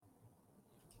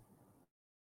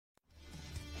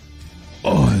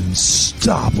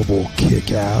unstoppable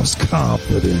kick-ass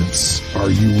confidence.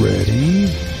 Are you ready?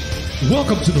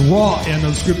 Welcome to the Raw and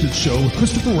Unscripted Show with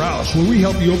Christopher Roush, where we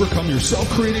help you overcome your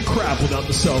self-created crap without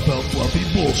the self-help fluffy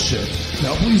bullshit.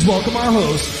 Now please welcome our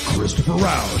host, Christopher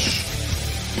Roush.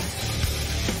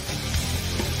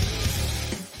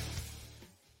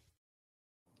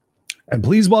 And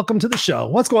please welcome to the show.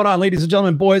 What's going on, ladies and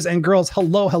gentlemen, boys and girls?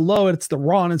 Hello, hello. It's the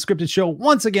Raw and Unscripted Show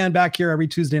once again back here every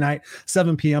Tuesday night,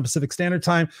 7 p.m. Pacific Standard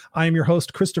Time. I am your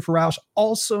host, Christopher Roush,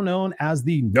 also known as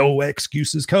the No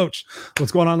Excuses Coach.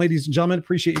 What's going on, ladies and gentlemen?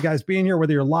 Appreciate you guys being here,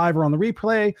 whether you're live or on the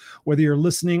replay, whether you're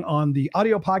listening on the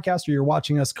audio podcast or you're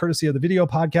watching us courtesy of the video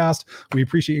podcast. We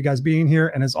appreciate you guys being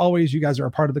here. And as always, you guys are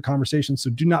a part of the conversation, so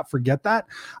do not forget that.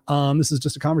 This is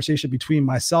just a conversation between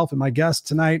myself and my guest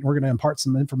tonight. We're going to impart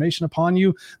some information upon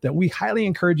you that we highly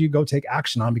encourage you to go take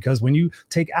action on, because when you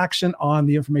take action on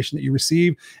the information that you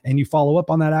receive and you follow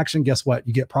up on that action, guess what?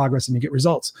 You get progress and you get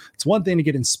results. It's one thing to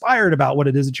get inspired about what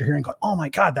it is that you're hearing, go, oh my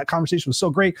God, that conversation was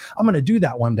so great. I'm going to do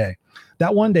that one day.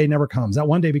 That one day never comes. That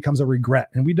one day becomes a regret.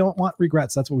 And we don't want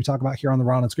regrets. That's what we talk about here on the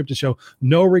Raw and Unscripted Show.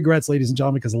 No regrets, ladies and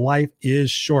gentlemen, because life is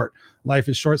short. Life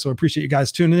is short. So I appreciate you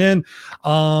guys tuning in.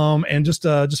 And just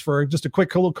for a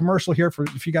quick little commercial here for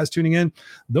if you guys tuning in,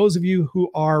 those of you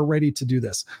who are ready to do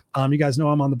this, you guys know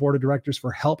I'm on the board of directors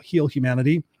for Help Heal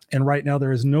Humanity. And right now,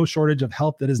 there is no shortage of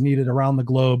help that is needed around the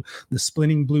globe, the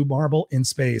spinning blue marble in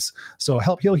space. So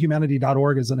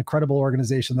helphealhumanity.org is an incredible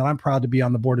organization that I'm proud to be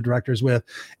on the board of directors with.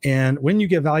 And when you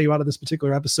get value out of this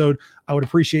particular episode, I would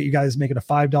appreciate you guys making a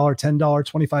 $5, $10,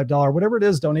 $25, whatever it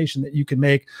is, donation that you can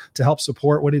make to help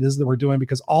support what it is that we're doing,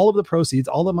 because all of the proceeds,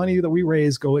 all the money that we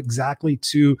raise go exactly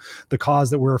to the cause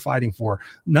that we're fighting for.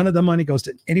 None of the money goes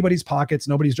to anybody's pockets.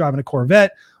 Nobody's driving a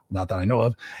Corvette. Not that I know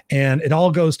of. And it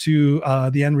all goes to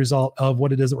the end result of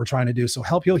what it is that we're trying to do. So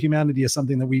Help Heal Humanity is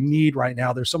something that we need right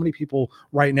now. There's so many people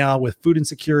right now with food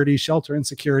insecurity, shelter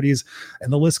insecurities, and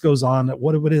the list goes on,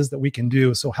 what it is that we can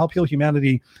do. So Help Heal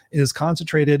Humanity is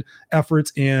concentrated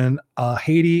efforts in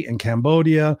Haiti and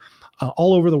Cambodia,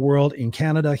 all over the world, in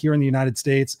Canada, here in the United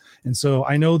States. And so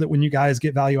I know that when you guys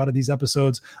get value out of these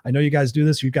episodes, I know you guys do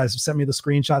this. You guys have sent me the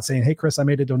screenshot saying, hey, Chris, I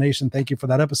made a donation. Thank you for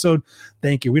that episode.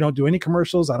 Thank you. We don't do any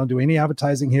commercials. I don't do any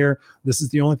advertising here. This is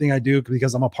the only thing I do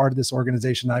because I'm a part of this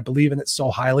organization. I believe in it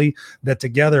so highly that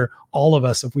together, all of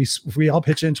us, if we all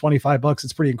pitch in $25,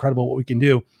 it's pretty incredible what we can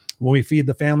do. When we feed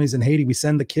the families in Haiti, we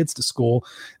send the kids to school,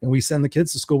 and we send the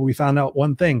kids to school. We found out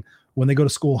one thing: when they go to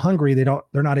school hungry, they're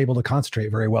not able to concentrate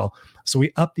very well. So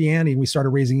we upped the ante and we started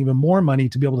raising even more money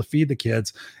to be able to feed the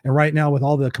kids. And right now, with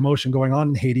all the commotion going on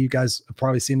in Haiti, you guys have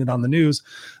probably seen it on the news.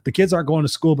 The kids aren't going to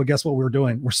school, but guess what we're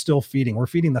doing? We're still feeding. We're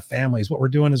feeding the families. What we're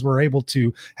doing is we're able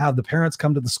to have the parents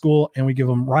come to the school, and we give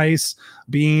them rice,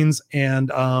 beans,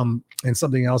 and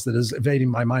something else that is evading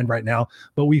my mind right now.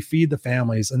 But we feed the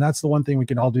families, and that's the one thing we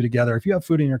can all do together. If you have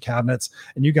food in your cabinets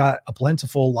and you got a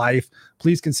plentiful life,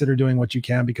 please consider doing what you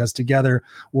can, because together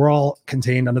we're all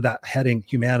contained under that heading,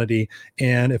 humanity.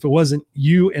 And if it wasn't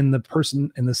you and the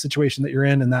person in the situation that you're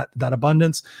in and that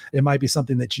abundance, it might be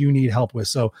something that you need help with.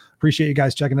 So appreciate you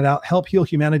guys checking it out.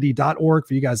 Helphealhumanity.org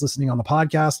for you guys listening on the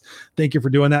podcast. Thank you for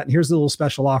doing that. And here's a little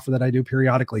special offer that I do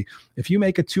periodically. If you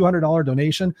make a $200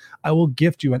 donation, I will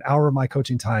gift you an hour of my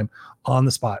coaching time on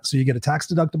the spot. So you get a tax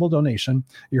deductible donation.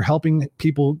 You're helping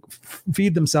people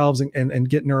feed themselves and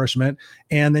get nourishment.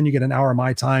 And then you get an hour of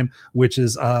my time, which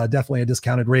is definitely a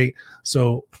discounted rate.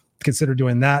 So consider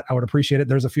doing that. I would appreciate it.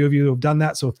 There's a few of you who have done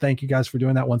that. So thank you guys for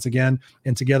doing that once again.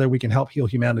 And together we can help heal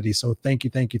humanity. So thank you,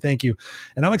 thank you, thank you.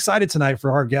 And I'm excited tonight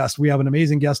for our guest. We have an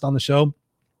amazing guest on the show.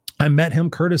 I met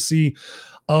him courtesy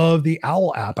of the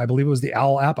OWL app. I believe it was the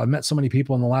OWL app. I've met so many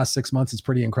people in the last 6 months. It's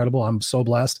pretty incredible. I'm so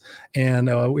blessed. And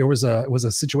it was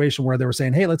a situation where they were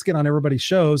saying, hey, let's get on everybody's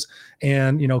shows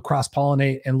and,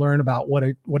 cross-pollinate and learn about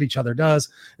what each other does.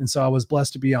 And so I was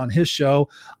blessed to be on his show.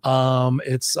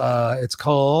 It's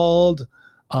called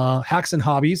Hacks and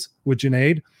Hobbies with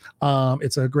Junaid.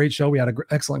 It's a great show. We had an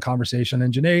excellent conversation,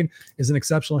 and Junaid is an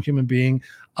exceptional human being.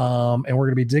 And we're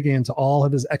going to be digging into all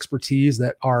of his expertise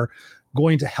that are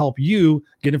going to help you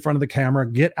get in front of the camera,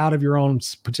 get out of your own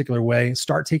particular way,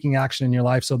 start taking action in your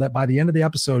life, so that by the end of the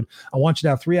episode, I want you to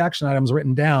have 3 action items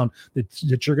written down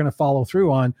that you're going to follow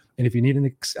through on. And if you need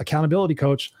an accountability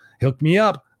coach, hook me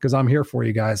up, because I'm here for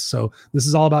you guys. So this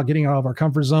is all about getting out of our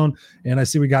comfort zone. And I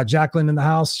see we got Jacqueline in the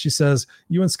house. She says,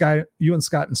 you and Scott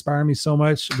inspire me so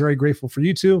much. Very grateful for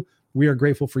you two. We are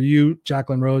grateful for you,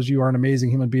 Jacqueline Rose. You are an amazing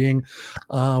human being.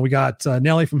 We got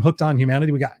Nelly from Hooked on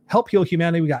Humanity. We got Help Heal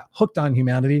Humanity. We got Hooked on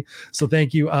Humanity. So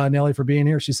thank you, Nelly, for being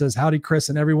here. She says, howdy, Chris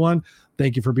and everyone.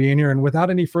 Thank you for being here. And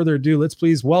without any further ado, let's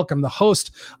please welcome the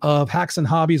host of Hacks and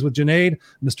Hobbies with Junaid,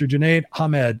 Mr. Junaid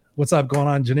Hamed. What's up going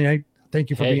on, Junaid? Thank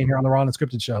you for being here on the Raw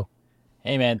Unscripted show.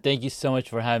 Hey, man. Thank you so much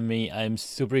for having me. I'm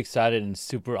super excited and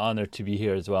super honored to be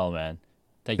here as well, man.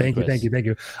 Thank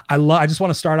you. I just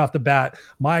want to start off the bat.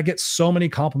 I get so many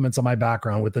compliments on my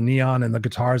background with the neon and the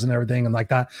guitars and everything and like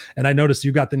that. And I noticed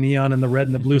you got the neon and the red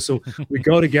and the blue. So we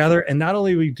go together, and not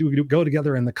only we go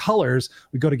together in the colors,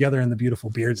 we go together in the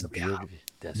beautiful beards that we have.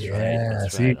 That's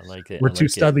right. See, I like it. We're two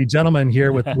studly gentlemen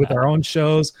here with our own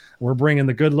shows. We're bringing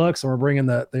the good looks and we're bringing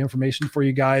the information for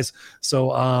you guys.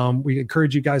 So we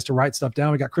encourage you guys to write stuff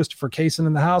down. We got Christopher Kaysen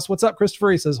in the house. What's up, Christopher?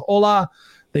 He says, hola.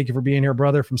 Thank you for being here,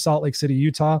 brother, from Salt Lake City,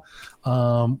 Utah.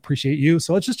 Appreciate you.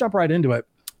 So let's just jump right into it.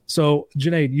 So,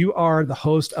 Junaid, you are the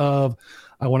host of,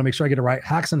 I want to make sure I get it right,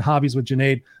 Hacks and Hobbies with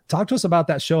Junaid. Talk to us about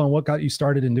that show and what got you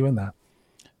started in doing that.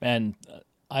 Man,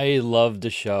 I love the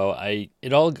show.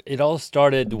 It all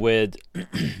started with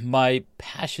my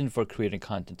passion for creating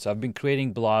content. So I've been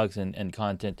creating blogs and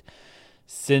content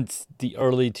since the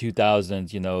early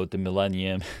 2000s, the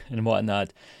millennium and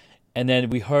whatnot. And then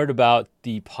we heard about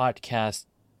the podcast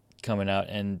coming out,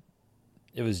 and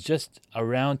it was just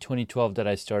around 2012 that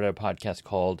I started a podcast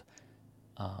called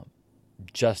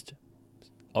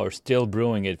Still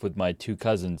Brewing It with my two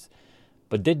cousins.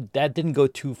 But that didn't go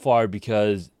too far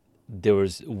because there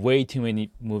was way too many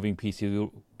moving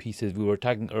pieces. We were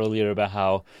talking earlier about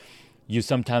how you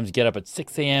sometimes get up at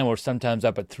 6 a.m. or sometimes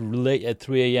up at 3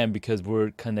 a.m. because we're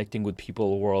connecting with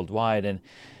people worldwide. And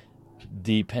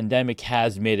the pandemic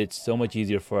has made it so much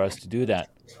easier for us to do that.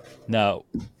 Now,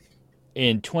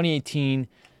 in 2018,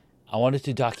 I wanted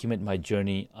to document my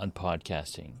journey on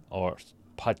podcasting, or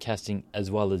podcasting as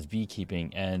well as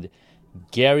beekeeping. And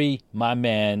Gary, my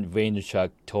man,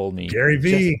 Vaynerchuk, told me, Gary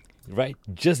V.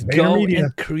 Just go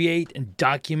and create and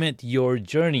document your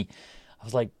journey. I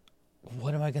was like,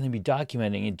 what am I going to be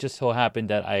documenting? It just so happened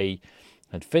that I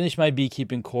had finished my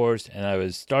beekeeping course and I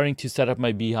was starting to set up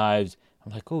my beehives.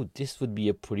 I'm like, oh, this would be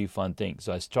a pretty fun thing.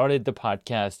 So I started the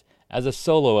podcast as a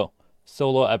solo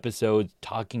episode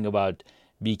talking about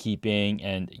beekeeping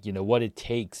and, what it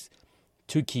takes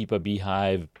to keep a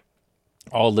beehive,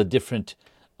 all the different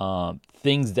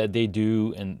things that they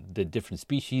do and the different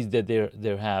species that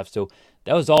they have. So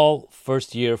that was all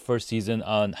first season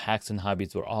on Hacks and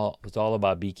Hobbies. Was all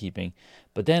about beekeeping.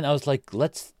 But then I was like,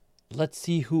 let's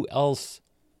see who else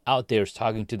out there is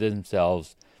talking to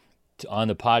themselves on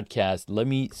the podcast. Let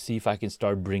me see if I can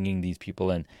start bringing these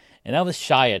people in. And I was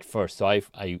shy at first. So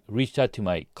I reached out to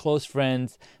my close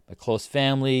friends, my close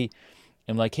family.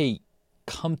 I'm like, hey,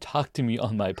 come talk to me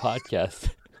on my podcast.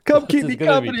 Come keep me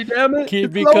company, damn it.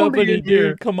 Keep me company,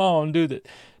 dude. Come on, do that.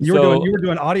 You were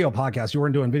doing audio podcasts. You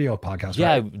weren't doing video podcasts,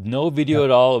 right? Yeah, no video at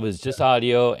all. It was just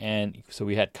audio. And so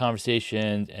we had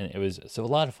conversations, and it was a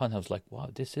lot of fun. I was like,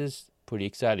 wow, this is pretty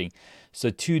exciting.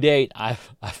 So to date, I've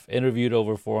interviewed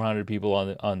over 400 people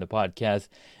on the podcast,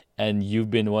 and you've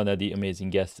been one of the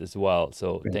amazing guests as well.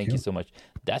 So thank you so much.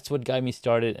 That's what got me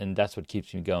started, and that's what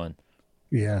keeps me going.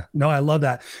 Yeah, no, I love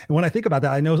that. And when I think about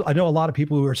that, I know a lot of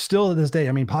people who are still to this day.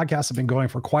 I mean, podcasts have been going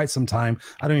for quite some time.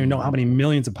 I don't even know how many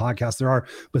millions of podcasts there are,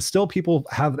 but still people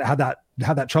have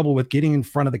that trouble with getting in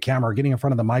front of the camera, getting in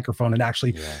front of the microphone, and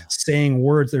actually saying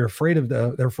words. They're afraid of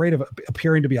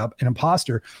appearing to be an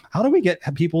imposter. How do we get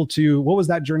people to? What was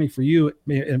that journey for you,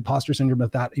 imposter syndrome,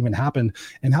 if that even happened?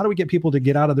 And how do we get people to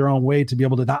get out of their own way to be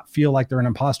able to not feel like they're an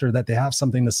imposter, that they have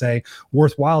something to say,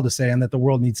 worthwhile to say, and that the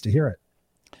world needs to hear it?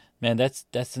 Man,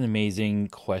 that's an amazing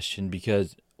question,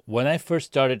 because when I first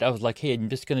started, I was like, hey, I'm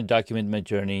just going to document my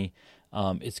journey.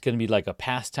 It's going to be like a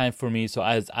pastime for me. So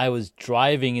as I was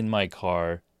driving in my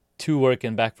car to work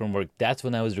and back from work, that's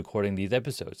when I was recording these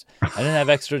episodes. I didn't have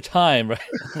extra time, right?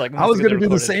 Like I was going to do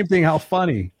the same thing. How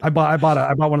funny! I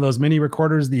bought one of those mini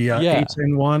recorders, the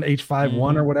HN1,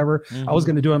 H51 or whatever. Mm-hmm. I was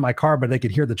going to do it in my car, but they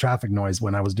could hear the traffic noise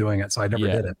when I was doing it, so I never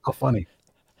did it. How funny!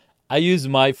 I used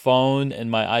my phone and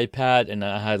my iPad, and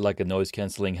I had like a noise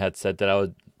canceling headset that I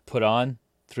would put on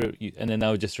through, and then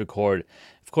I would just record.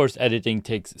 Of course, editing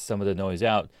takes some of the noise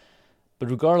out,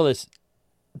 but regardless,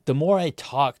 the more I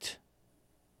talked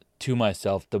to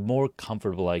myself, the more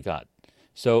comfortable I got.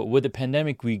 So with the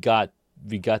pandemic, we got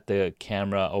the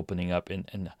camera opening up,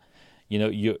 and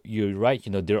you're right.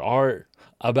 There are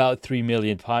about 3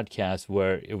 million podcasts,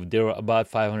 where there were about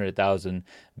 500,000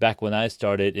 back when I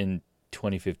started in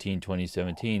 2015,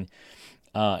 2017.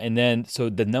 And then, so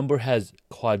the number has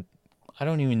I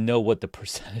don't even know what the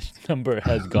percentage number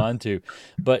has gone to,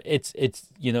 but it's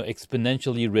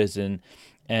exponentially risen.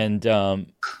 And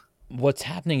what's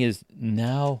happening is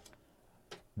now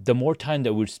the more time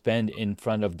that we spend in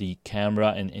front of the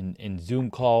camera and in Zoom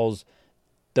calls,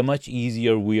 the much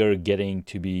easier we are getting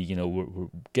to be, we're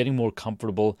getting more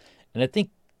comfortable. And I think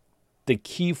the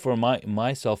key for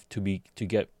myself to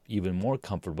get even more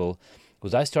comfortable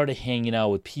was I started hanging out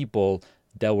with people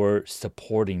that were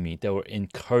supporting me, that were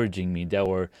encouraging me, that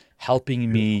were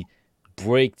helping me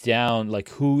break down, like,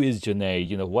 who is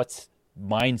Janae, what's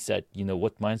mindset,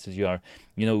 what mindset you are.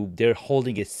 They're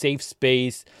holding a safe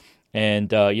space,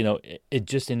 and it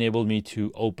just enabled me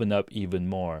to open up even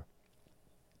more.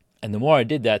 And the more I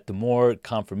did that, the more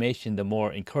confirmation, the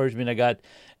more encouragement I got,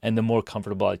 and the more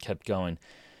comfortable I kept going.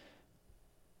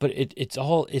 But it's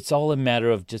all a matter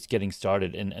of just getting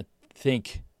started. And I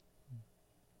think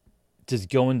just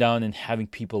going down and having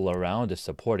people around us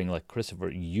supporting, like Christopher,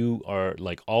 you are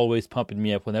like always pumping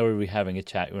me up whenever we're having a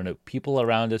chat. People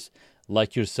around us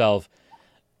like yourself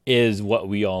is what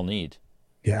we all need.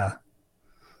 Yeah.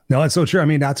 No, it's so true. I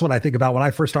mean, that's what I think about when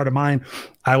I first started mine.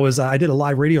 I did a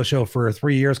live radio show for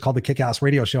 3 years called the Kick-Ass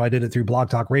Radio Show. I did it through Blog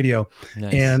Talk Radio.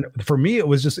 Nice. And for me, it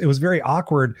was very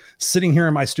awkward sitting here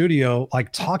in my studio,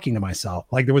 like talking to myself,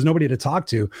 like there was nobody to talk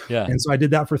to. Yeah. And so I did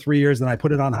that for 3 years. Then I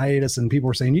put it on hiatus, and people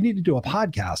were saying, you need to do a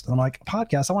podcast. And I'm like, a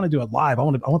podcast? I want to do it live. I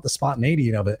want the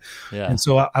spontaneity of it. Yeah. And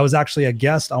so I was actually a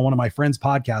guest on one of my friend's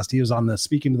podcasts. He was on the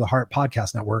Speaking to the Heart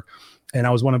podcast network. And I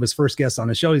was one of his first guests on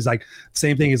the show. He's like,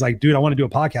 same thing. He's like, dude, I want to do a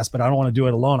podcast, but I don't want to do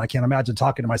it alone. I can't imagine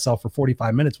talking to myself for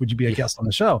 45 minutes. Would you be a guest on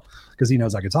the show? Because he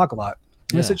knows I could talk a lot.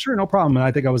 And I said, sure, no problem. And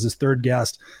I think I was his third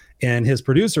guest. And his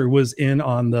producer was in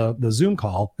on the Zoom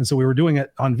call. And so we were doing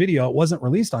it on video. It wasn't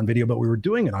released on video, but we were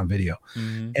doing it on video.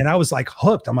 Mm-hmm. And I was like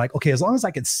hooked. I'm like, okay, as long as I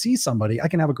could see somebody, I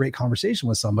can have a great conversation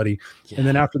with somebody. Yeah. And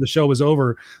then after the show was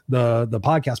over, the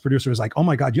podcast producer was like, oh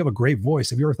my God, you have a great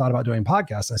voice. Have you ever thought about doing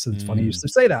podcasts? I said, it's funny you used to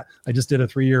say that. I just did a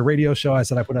 3-year radio show. I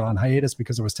said I put it on hiatus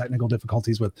because there was technical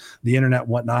difficulties with the internet and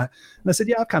whatnot. And I said,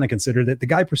 yeah, I've kind of considered it. The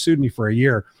guy pursued me for a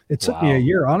year. It took me a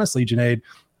year, honestly, Junaid,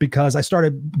 because I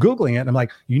started Googling it and I'm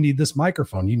like, you need this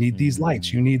microphone, you need these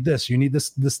lights, you need this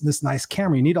nice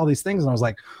camera, you need all these things. And I was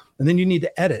like, and then you need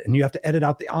to edit, and you have to edit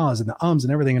out the ahs and the ums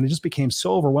and everything. And it just became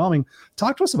so overwhelming.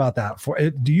 Talk to us about that.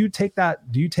 Do you take that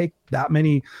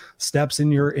many steps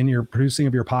in your producing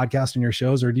of your podcast and your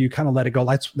shows, or do you kind of let it go?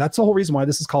 That's the whole reason why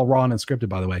this is called Raw and Unscripted,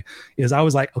 by the way, is I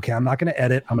was like, okay, I'm not going to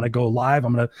edit. I'm going to go live.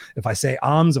 If I say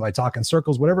ums, if I talk in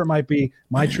circles, whatever it might be,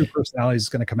 my true personality is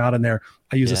going to come out in there.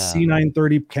 I use a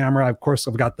C930 camera. Of course,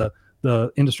 I've got the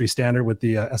industry standard with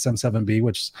the SM7B,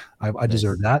 which I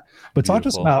deserve that. But talk to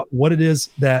us about what it is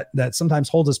that sometimes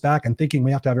holds us back and thinking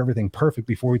we have to have everything perfect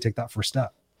before we take that first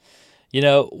step.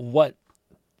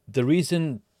 The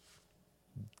reason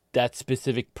that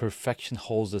specific perfection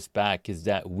holds us back is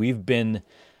that we've been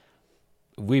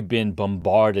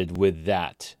bombarded with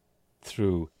that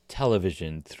through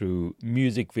television, through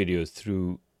music videos,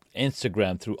 through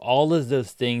Instagram, through all of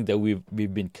those things that we've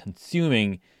been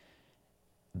consuming.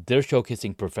 They're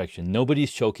showcasing perfection. Nobody's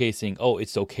showcasing, oh,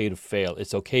 it's okay to fail.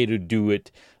 It's okay to do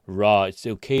it raw. It's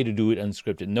okay to do it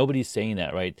unscripted. Nobody's saying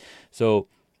that, right? So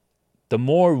the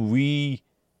more we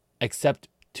accept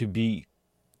to be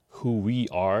who we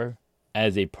are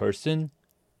as a person,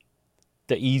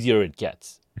 the easier it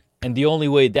gets. And the only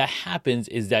way that happens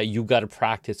is that you got to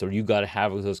practice, or you got to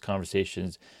have those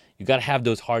conversations. You got to have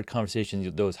those hard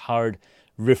conversations, those hard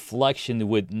reflection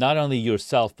with not only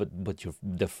yourself but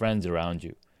the friends around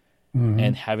you,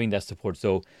 and having that support.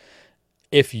 So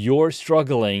if you're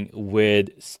struggling with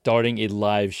starting a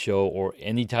live show or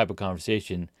any type of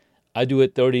conversation, I do a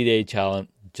 30-day challenge.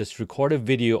 Just record a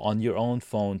video on your own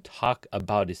phone, talk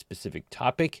about a specific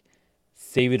topic,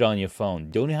 save it on your phone.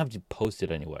 You don't have to post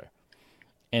it anywhere.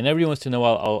 And every once in a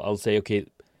while I'll say, okay,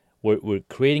 we're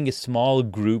creating a small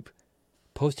group,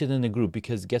 post it in the group,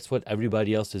 because guess what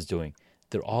everybody else is doing?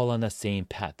 They're all on the same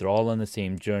path. They're all on the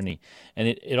same journey. And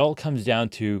it all comes down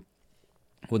to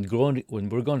when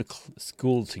we're going to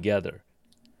school together,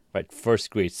 right? First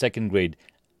grade, second grade,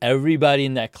 everybody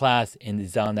in that class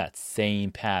is on that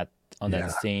same path, on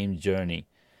that same journey.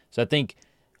 So I think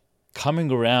coming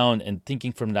around and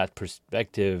thinking from that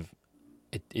perspective,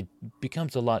 it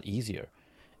becomes a lot easier.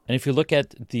 And if you look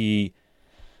at the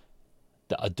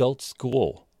adult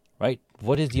school, right?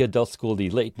 What is the adult school, the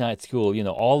late night school?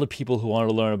 All the people who want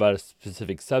to learn about a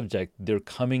specific subject, they're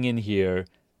coming in here.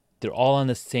 They're all on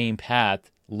the same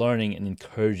path, learning and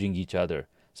encouraging each other.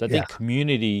 So I think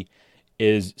community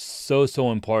is so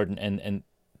important, and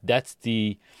that's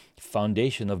the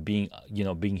foundation of being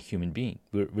a human being.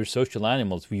 We're social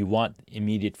animals. We want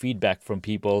immediate feedback from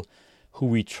people who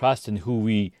we trust and who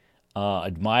we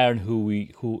admire and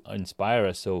who inspire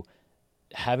us. So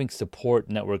having support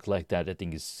network like that, I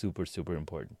think, is super, super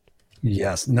important.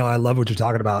 Yes. No, I love what you're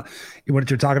talking about. What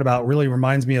you're talking about really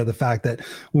reminds me of the fact that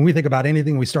when we think about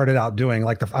anything we started out doing,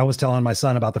 like I was telling my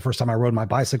son about the first time I rode my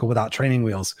bicycle without training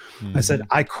wheels. Mm-hmm. I said,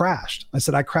 I crashed. I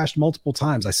said, I crashed multiple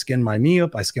times. I skinned my knee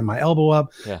up. I skinned my elbow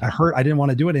up. Yeah. I hurt. I didn't want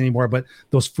to do it anymore. But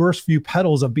those first few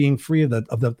pedals of being free of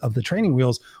the training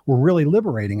wheels were really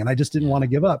liberating. And I just didn't want to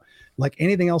give up. Like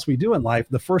anything else we do in life,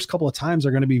 the first couple of times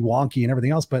are going to be wonky and everything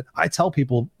else. But I tell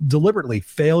people deliberately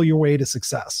fail your way to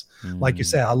success. Like you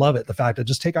say, I love it. The fact that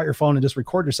just take out your phone and just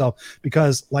record yourself,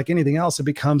 because like anything else, it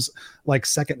becomes like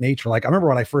second nature. Like I remember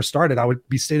when I first started, I would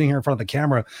be sitting here in front of the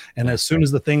camera, and as soon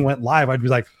as the thing went live, I'd be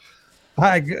like,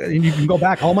 hi, and you can go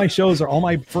back. All my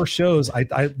first shows,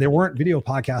 there weren't video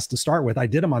podcasts to start with. I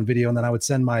did them on video, and then I would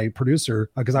send my producer,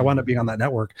 because I wound up being on that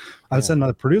network. I would send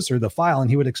my producer the file, and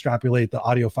he would extrapolate the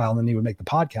audio file, and then he would make the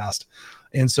podcast.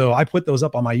 And so I put those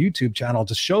up on my YouTube channel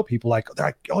to show people like,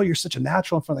 oh, you're such a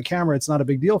natural in front of the camera. It's not a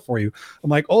big deal for you. I'm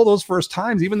like, oh, those first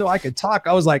times, even though I could talk,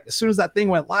 I was like, as soon as that thing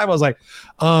went live, I was like,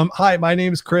 hi, my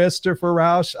name's Christopher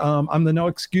Rausch. I'm the No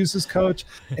Excuses coach.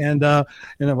 And I'm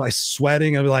like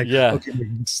sweating. I'd be like, okay, my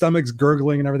stomach's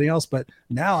gurgling and everything else. But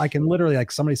now I can literally,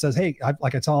 like somebody says, hey,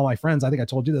 like I tell all my friends, I think I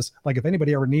told you this, like if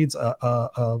anybody ever needs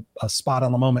a spot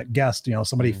on the moment guest,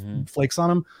 somebody flakes on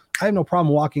them, I have no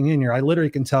problem walking in here. I literally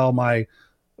can tell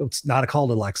it's not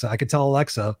called Alexa. I could tell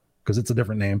Alexa, because it's a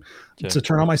different name, to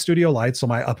turn on my studio lights. So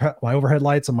my overhead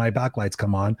lights and my backlights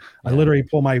come on. I literally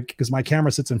pull because my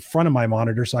camera sits in front of my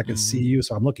monitor so I can see you.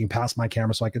 So I'm looking past my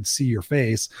camera so I can see your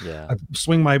face. I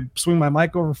swing my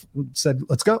mic over, said,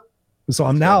 let's go. So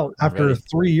I'm now, after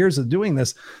 3 years of doing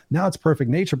this, now it's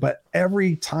perfect nature. But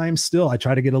every time still, I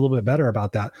try to get a little bit better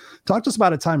about that. Talk to us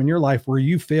about a time in your life where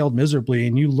you failed miserably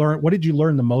and you learned. What did you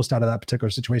learn the most out of that particular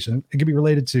situation? It could be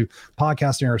related to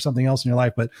podcasting or something else in your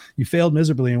life, but you failed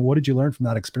miserably. And what did you learn from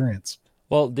that experience?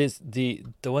 Well, the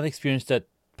one experience that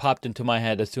popped into my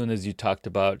head as soon as you talked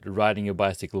about riding your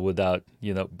bicycle without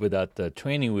the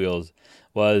training wheels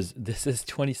this is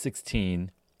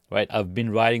 2016, right? I've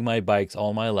been riding my bikes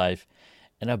all my life.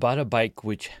 And I bought a bike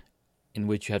in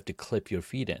which you have to clip your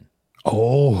feet in.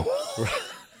 Oh,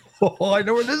 I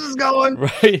know where this is going.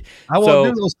 Right. I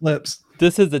won't do those flips.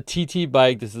 This is a TT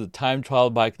bike. This is a time trial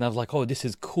bike. And I was like, oh, this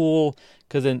is cool.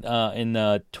 Because in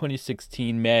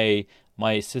 2016 May,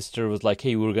 my sister was like,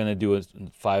 hey, we're going to do a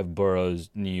 5 boroughs,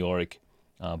 New York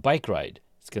bike ride.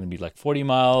 It's going to be like 40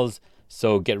 miles.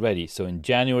 So get ready. So in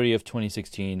January of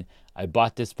 2016, I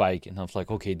bought this bike and I was like,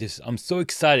 okay, I'm so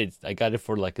excited. I got it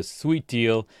for like a sweet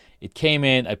deal. It came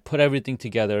in, I put everything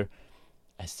together.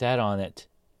 I sat on it.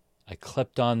 I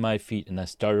clipped on my feet and I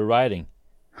started riding.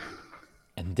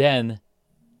 And then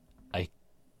I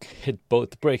hit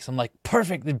both brakes. I'm like,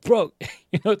 perfect, it broke.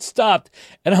 It stopped.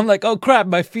 And I'm like, oh crap,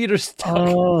 my feet are stuck.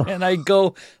 Oh. And I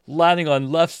go landing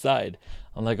on left side.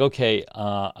 I'm like, okay,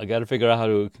 I got to figure out how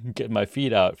to get my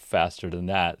feet out faster than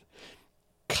that.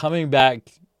 Coming back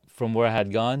from where I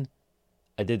had gone,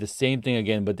 I did the same thing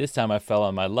again, but this time I fell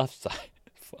on my left side,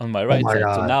 on my right side.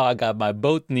 God. So now I got my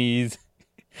both knees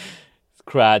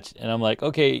scratched, and I'm like,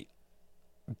 okay,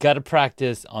 got to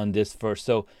practice on this first.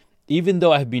 So even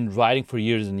though I've been riding for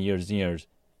years and years and years,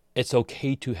 it's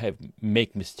okay to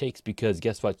make mistakes, because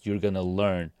guess what? You're going to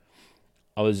learn.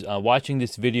 I was watching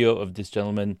this video of this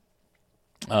gentleman,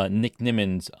 Nick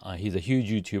Nimmons. He's a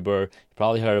huge YouTuber. You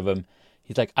probably heard of him.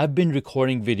 He's like, I've been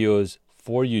recording videos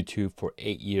for YouTube for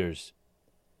 8 years.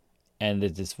 And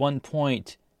at this one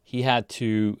point, he had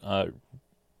to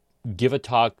give a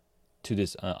talk to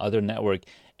this other network.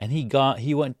 And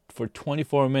he went for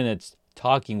 24 minutes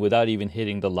talking without even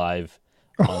hitting the live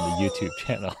on the YouTube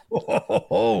channel.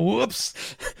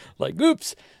 Whoops. Like,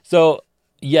 oops. So,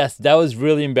 yes, that was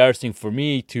really embarrassing for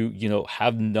me to,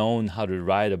 have known how to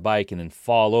ride a bike and then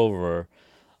fall over.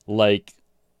 Like,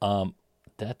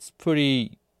 that's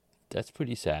pretty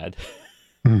sad.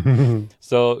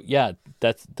 So yeah,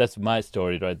 that's my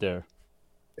story right there.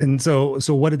 And so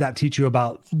what did that teach you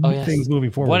about things moving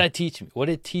forward? What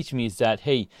it teach me is that,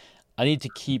 hey, I need to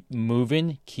keep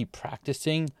moving, keep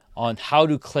practicing on how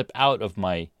to clip out of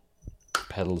my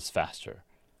pedals faster.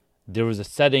 There was a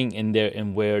setting in there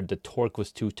where the torque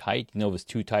was too tight, it was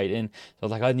too tight in. So I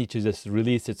was like, I need to just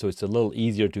release it so it's a little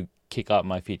easier to kick out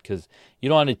my feet, because you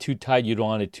don't want it too tight, you don't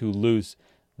want it too loose,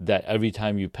 that every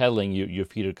time you're pedaling, your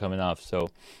feet are coming off.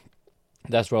 So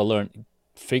that's where I learned.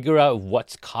 Figure out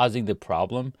what's causing the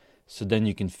problem, so then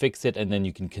you can fix it and then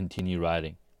you can continue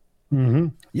riding. Mm-hmm.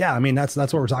 Yeah, I mean that's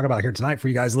what we're talking about here tonight for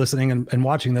you guys listening and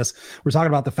watching this. We're talking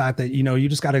about the fact that you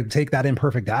just got to take that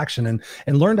imperfect action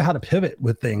and learn how to pivot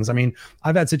with things. I mean,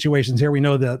 I've had situations here. We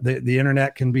know that the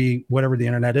internet can be whatever the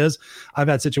internet is. I've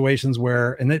had situations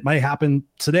where, and it may happen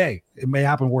today. It may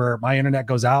happen where my internet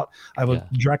goes out. I have a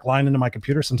direct line into my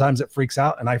computer. Sometimes it freaks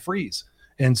out and I freeze.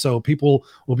 And so people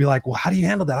will be like, well, how do you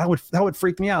handle that? That would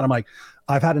freak me out. I'm like,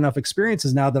 I've had enough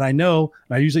experiences now that I know,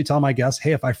 and I usually tell my guests,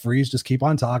 hey, if I freeze, just keep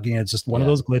on talking. It's just one of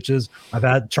those glitches. I've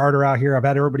had Charter out here. I've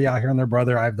had everybody out here and their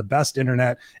brother. I have the best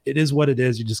internet. It is what it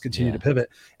is. You just continue to pivot.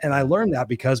 And I learned that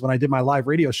because when I did my live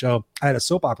radio show, I had a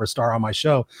soap opera star on my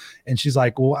show. And she's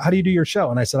like, well, how do you do your show?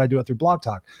 And I said, I do it through Blog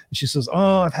Talk. And she says,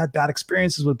 oh, I've had bad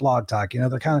experiences with Blog Talk. They're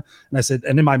kind of, and I said,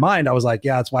 and in my mind, I was like,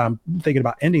 yeah, that's why I'm thinking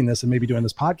about ending this and maybe doing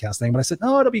this podcast thing. But I said,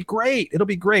 no, it'll be great. It'll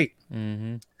be great.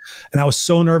 Mm-hmm. And I was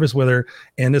so nervous with her,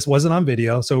 and this wasn't on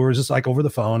video. So we were just like over the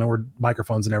phone and we're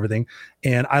microphones and everything.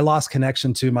 And I lost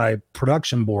connection to my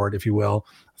production board, if you will,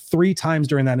 3 times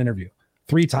during that interview,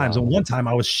 3 times. Wow. And one time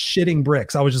I was shitting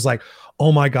bricks. I was just like,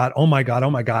 oh my God, oh my God,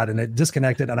 oh my God. And it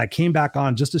disconnected. And I came back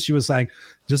on just as she was saying,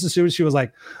 just as soon as she was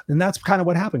like, and that's kind of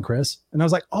what happened, Chris. And I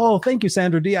was like, oh, thank you,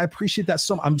 Sandra D. I appreciate that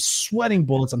so much. I'm sweating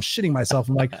bullets. I'm shitting myself.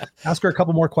 I'm like, ask her a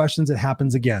couple more questions. It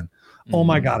happens again. Oh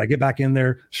my God. I get back in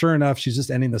there. Sure enough, she's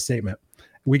just ending the statement.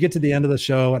 We get to the end of the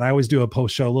show, and I always do a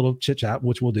post-show little chit-chat,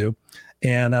 which we'll do.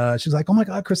 And she's like, oh my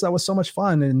God, Chris, that was so much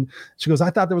fun. And she goes,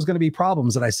 I thought there was going to be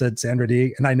problems. And I said, Sandra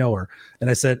D, and I know her. And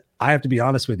I said, I have to be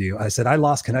honest with you. I said, I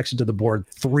lost connection to the board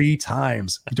 3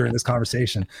 times during this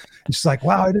conversation. And she's like,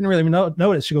 wow, I didn't really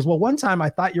notice. She goes, well, one time I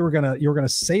thought you were gonna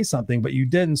say something, but you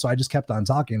didn't. So I just kept on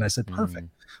talking. And I said, perfect.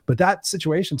 But that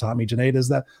situation taught me, Junaid, is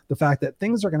that the fact that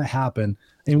things are going to happen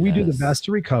and we do the best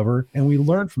to recover, and we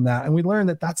learn from that, and we learn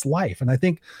that that's life. And I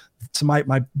think to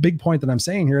my big point that I'm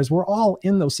saying here is we're all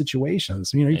in those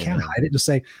situations. You can't hide it. Just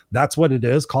say, that's what it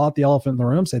is. Call out the elephant in the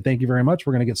room. Say, thank you very much.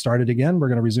 We're going to get started again. We're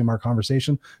going to resume our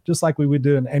conversation just like we would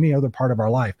do in any other part of our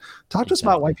life. Talk to us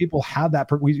about why people have that.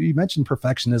 You mentioned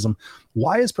perfectionism.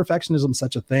 Why is perfectionism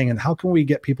such a thing? And how can we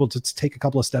get people to take a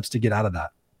couple of steps to get out of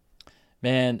that?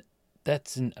 Man,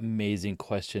 that's an amazing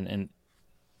question. And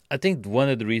I think one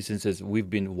of the reasons is we've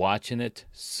been watching it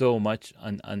so much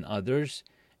on others.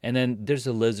 And then there's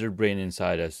a lizard brain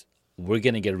inside us. We're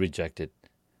going to get rejected.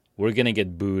 We're going to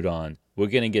get booed on. We're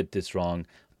going to get this wrong.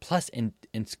 Plus, in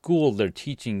school, they're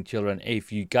teaching children, hey,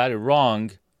 if you got it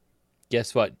wrong,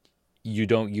 guess what? You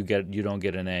don't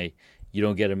get an A. You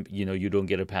don't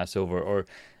get a pass over. Or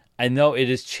I know it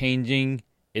is changing.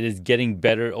 It is getting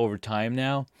better over time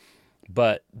now.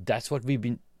 But that's what we've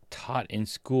been taught in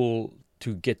school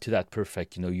to get to that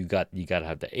perfect. You got to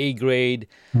have the A grade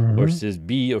versus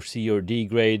B or C or D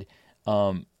grade.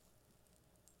 And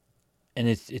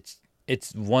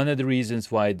it's one of the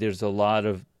reasons why there's a lot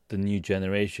of the new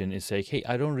generation is like, hey,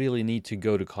 I don't really need to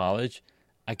go to college.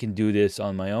 I can do this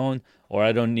on my own, or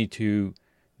I don't need to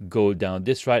go down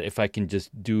this route if I can just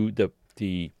do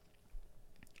the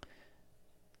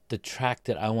track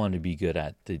that I want to be good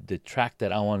at, the track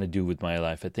that I want to do with my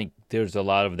life. I think there's a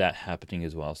lot of that happening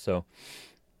as well. So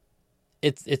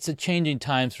it's a changing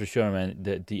times for sure,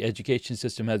 man. The education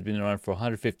system has been around for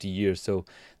 150 years. So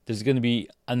there's going to be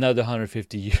another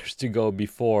 150 years to go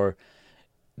before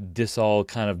this all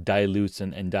kind of dilutes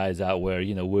and dies out, where,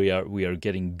 we are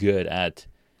getting good at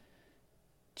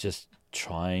just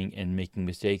trying and making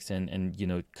mistakes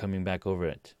and coming back over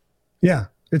it. Yeah.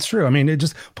 It's true. I mean, it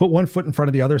just put one foot in front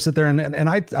of the other, sit there. And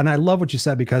I love what you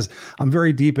said, because I'm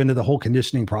very deep into the whole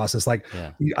conditioning process. Like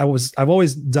I've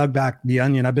always dug back the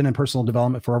onion. I've been in personal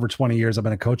development for over 20 years. I've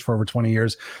been a coach for over 20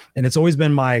 years. And it's always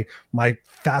been my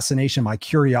fascination, my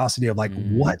curiosity of like,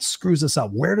 what screws us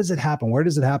up? Where does it happen? Where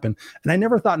does it happen? And I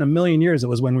never thought in a million years it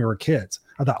was when we were kids.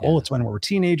 I thought, it's when we were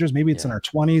teenagers, maybe it's in our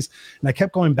 20s. And I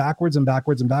kept going backwards and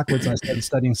backwards and backwards. And I started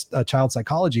studying child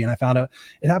psychology. And I found out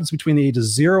it happens between the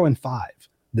ages 0 and 5.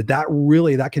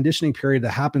 That conditioning period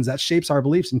that happens, that shapes our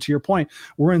beliefs. And to your point,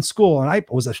 we're in school, and I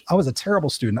was a terrible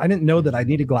student. I didn't know that I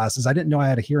needed glasses. I didn't know I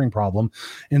had a hearing problem.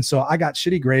 And so I got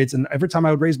shitty grades. And every time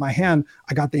I would raise my hand,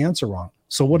 I got the answer wrong.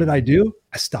 So what did I do?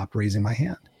 I stopped raising my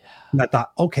hand. And I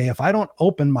thought, okay, if I don't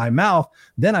open my mouth,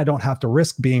 then I don't have to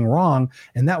risk being wrong.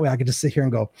 And that way I could just sit here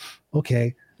and go,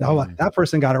 okay, now that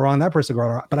person got it wrong, that person got it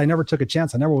wrong. But I never took a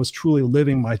chance. I never was truly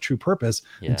living my true purpose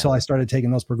until I started taking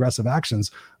those progressive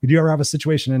actions. Did you ever have a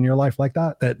situation in your life like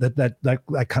that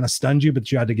kind of stunned you,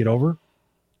 but you had to get over?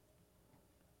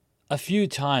 A few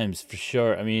times for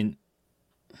sure. I mean,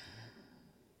 I'm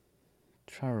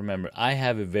trying to remember. I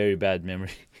have a very bad memory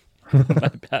in my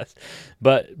past.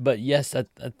 But yes, I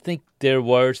think there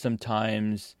were some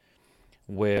times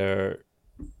where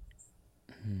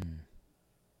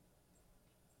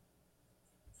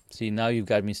See, now you've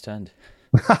got me stunned.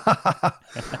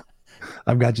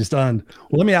 I've got you stunned.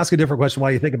 Well, let me ask a different question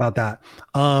while you think about that.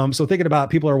 So thinking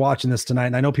about people are watching this tonight,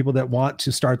 and I know people that want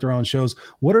to start their own shows.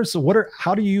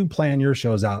 How do you plan your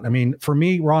shows out? I mean, for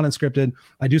me, Raw and Unscripted,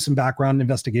 I do some background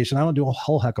investigation. I don't do a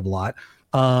whole heck of a lot.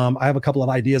 I have a couple of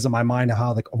ideas in my mind of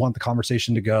how I want the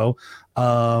conversation to go.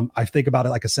 I think about it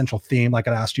like a central theme. Like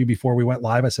I asked you before we went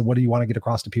live, I said, what do you want to get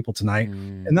across to people tonight?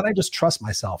 And then I just trust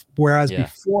myself. Whereas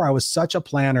before I was such a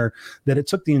planner that it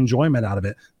took the enjoyment out of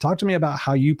it. Talk to me about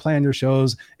how you plan your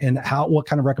shows and what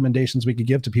kind of recommendations we could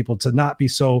give to people to not be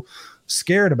so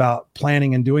scared about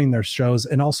planning and doing their shows,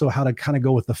 and also how to kind of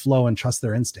go with the flow and trust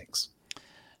their instincts.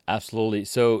 Absolutely.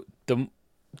 So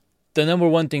the number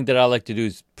one thing that I like to do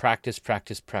is practice.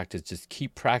 Just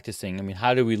keep practicing. I mean,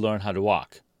 how do we learn how to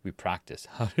walk? We practice.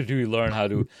 How do we learn how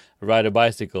to ride a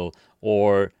bicycle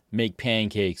or make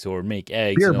pancakes or make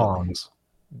eggs? Beer bongs.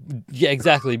 Yeah,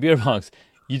 exactly. Beer bongs.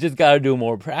 You just got to do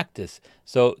more practice.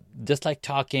 So just like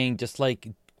talking, just like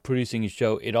producing a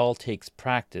show, it all takes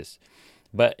practice.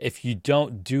 But if you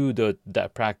don't do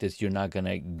that practice, you're not going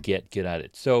to get good at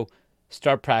it. So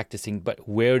start practicing. But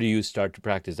where do you start to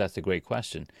practice? That's a great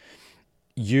question.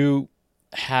 You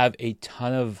have a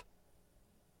ton of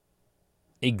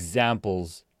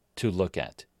examples to look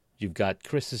at. You've got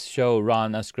Chris's show, Raw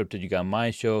and Unscripted. You got my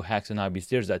show, Hacks and Hobbies.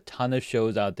 There's a ton of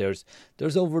shows out there.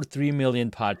 There's over 3 million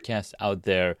podcasts out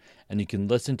there, and you can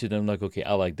listen to them like, okay,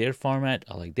 I like their format.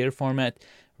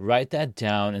 Write that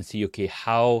down and see, okay,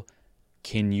 how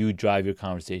can you drive your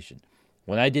conversation?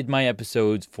 When I did my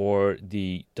episodes for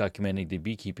the documenting the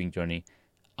beekeeping journey,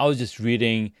 I was just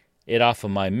reading it off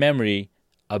of my memory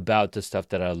about the stuff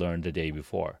that I learned the day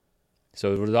before.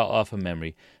 So it was all off of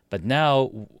memory. But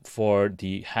now for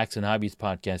the Hacks and Hobbies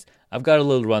podcast, I've got a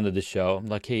little run of the show. I'm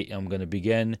like, hey, I'm going to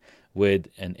begin with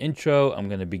an intro. I'm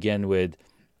going to begin with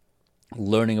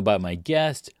learning about my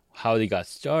guest, how they got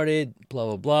started, blah,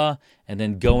 blah, blah. And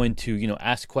then go into,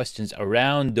 ask questions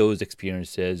around those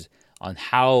experiences on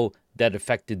how that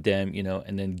affected them,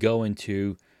 and then go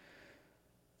into.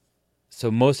 So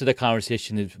most of the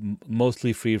conversation is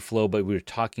mostly free flow, but we're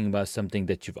talking about something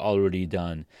that you've already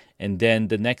done. And then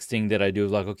the next thing that I do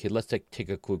is like, okay, let's take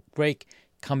a quick break,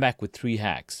 come back with 3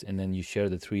 hacks. And then you share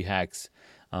the 3 hacks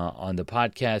on the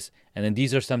podcast. And then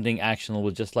these are something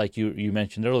actionable, just like you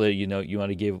mentioned earlier, you want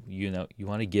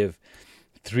to give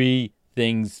 3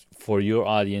 things for your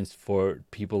audience, for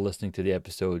people listening to the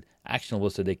episode, actionable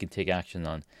so they can take action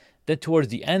on. Then towards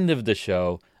the end of the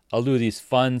show, I'll do these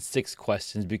fun 6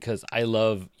 questions because I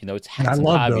love, it's hacks and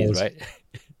hobbies, those. right?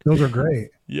 Those are great.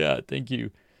 Yeah, thank you.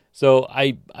 So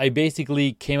I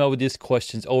basically came up with these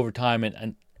questions over time,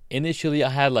 and initially I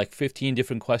had like 15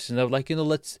 different questions. I was like,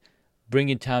 let's bring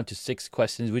it down to 6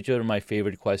 questions, which are my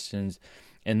favorite questions.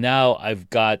 And now I've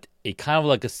got a kind of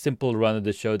like a simple run of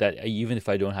the show that even if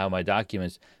I don't have my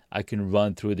documents, I can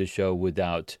run through the show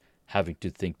without having to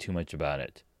think too much about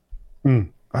it.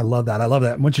 I love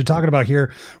that. What you're talking about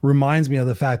here reminds me of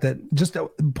the fact that just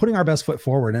putting our best foot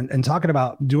forward and talking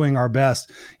about doing our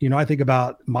best. I think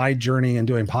about my journey and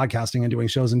doing podcasting and doing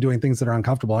shows and doing things that are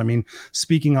uncomfortable. I mean,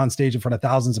 speaking on stage in front of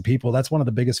thousands of people, that's one of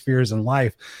the biggest fears in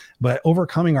life. But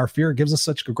overcoming our fear gives us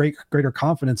such greater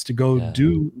confidence to go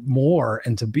do more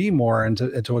and to be more and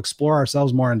to explore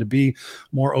ourselves more and to be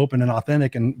more open and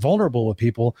authentic and vulnerable with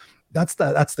people. That's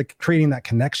the creating that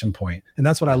connection point. And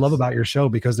that's what I love about your show,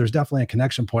 because there's definitely a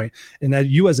connection point, and that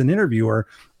you as an interviewer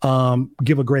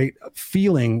give a great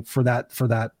feeling for that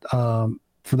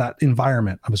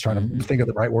environment. I was trying to think of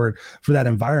the right word for that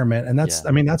environment. And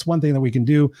that's one thing that we can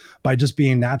do by just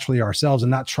being naturally ourselves and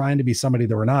not trying to be somebody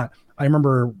that we're not. I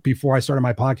remember before I started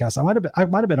my podcast, I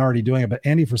might have been already doing it, but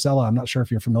Andy Frisella, I'm not sure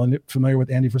if you're familiar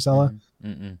with Andy Frisella.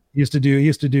 He used to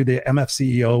do the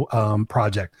MFCEO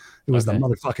project. It was the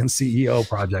motherfucking CEO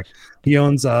project. He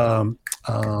owns a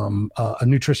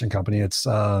nutrition company. It's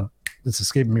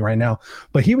escaping me right now,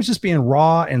 but he was just being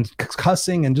raw and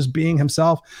cussing and just being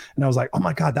himself. And I was like, oh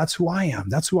my God, that's who I am.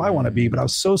 That's who I want to be. But I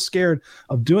was so scared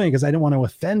of doing it because I didn't want to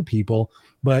offend people.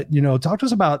 But, talk to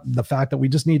us about the fact that we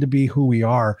just need to be who we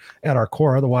are at our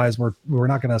core. Otherwise, we're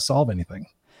not going to solve anything.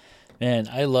 Man,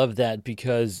 I love that,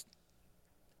 because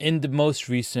in the most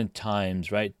recent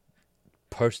times, right,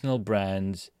 personal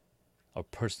brand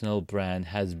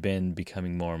has been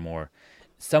becoming more and more.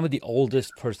 Some of the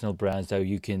oldest personal brands that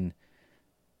you can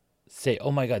say,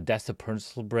 oh my God, that's a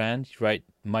personal brand, right?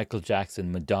 Michael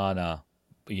Jackson, Madonna,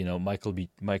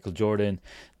 Michael Jordan.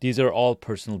 These are all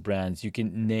personal brands. You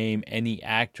can name any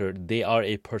actor. They are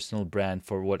a personal brand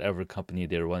for whatever company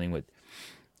they're running with.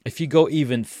 If you go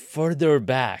even further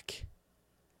back,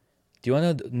 do you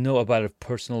want to know about a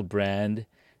personal brand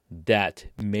that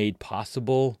made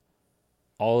possible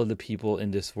all of the people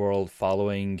in this world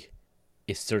following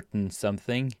a certain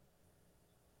something?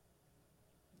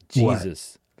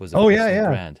 Jesus was a personal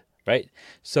brand, right?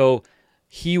 So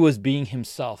he was being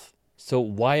himself. So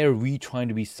why are we trying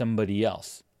to be somebody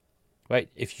else, right?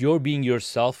 If you're being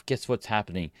yourself, guess what's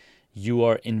happening? You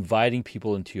are inviting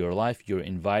people into your life. You're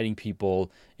inviting people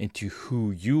into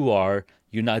who you are.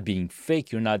 You're not being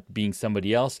fake. You're not being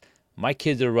somebody else. My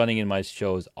kids are running in my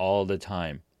shows all the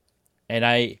time, and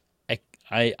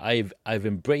I've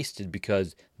embraced it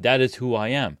because that is who I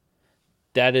am.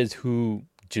 That is who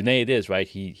Junaid is, right?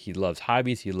 He loves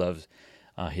hobbies. He loves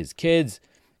his kids.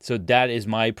 So that is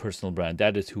my personal brand.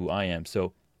 That is who I am.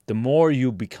 So the more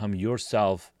you become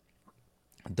yourself,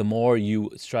 the more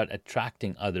you start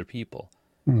attracting other people.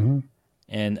 Mm-hmm.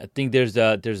 And I think there's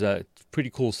a pretty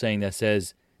cool saying that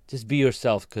says, just be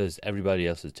yourself because everybody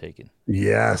else is taken.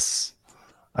 Yes.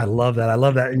 I love that. I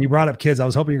love that. And you brought up kids. I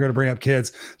was hoping you're going to bring up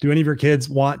kids. Do any of your kids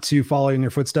want to follow in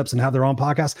your footsteps and have their own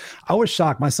podcast? I was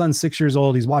shocked. My son's 6 years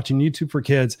old. He's watching YouTube for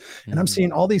Kids. And I'm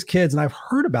seeing all these kids, and I've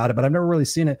heard about it, but I've never really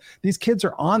seen it. These kids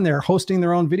are on there hosting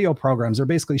their own video programs. They're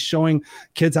basically showing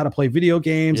kids how to play video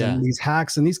games and these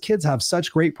hacks. And these kids have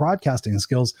such great broadcasting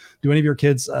skills. Do any of your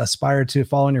kids aspire to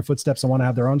follow in your footsteps and want to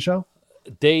have their own show?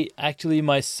 They actually,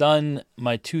 my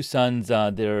two sons,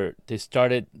 they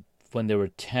started when they were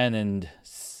 10 and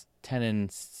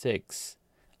 6.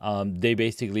 They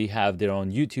basically have their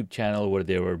own YouTube channel where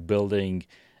they were building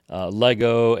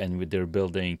Lego, and they're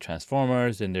building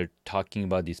Transformers, and they're talking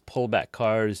about these pullback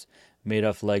cars made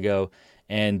of Lego.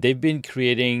 And they've been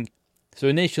creating, so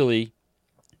initially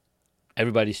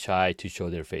everybody's shy to show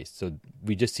their face. So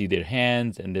we just see their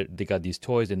hands, and they got these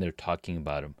toys and they're talking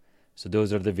about them. So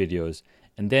those are the videos.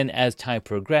 And then as time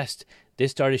progressed, they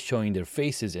started showing their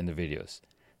faces in the videos.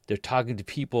 They're talking to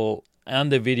people on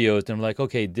the videos, and I'm like,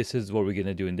 okay, this is what we're going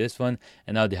to do in this one.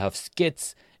 And now they have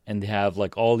skits, and they have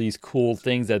like all these cool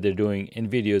things that they're doing in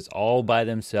videos all by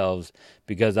themselves,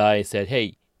 because I said,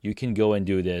 hey, you can go and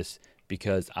do this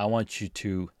because I want you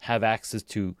to have access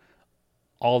to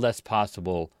all that's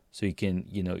possible, so you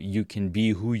can be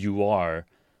who you are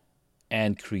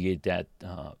and create that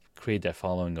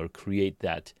following, or create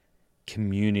that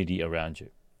community around you.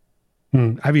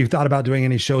 Have you thought about doing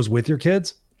any shows with your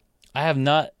kids? I have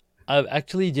not. I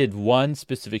actually did one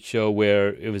specific show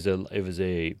where it was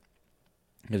a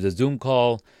Zoom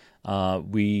call.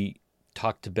 We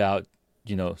talked about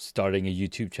starting a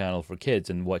YouTube channel for kids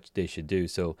and what they should do.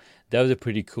 So that was a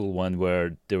pretty cool one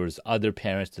where there was other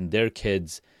parents and their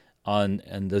kids on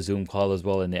the Zoom call as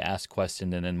well, and they asked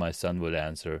questions, and then my son would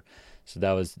answer. So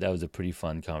that was a pretty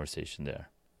fun conversation there.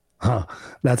 Huh.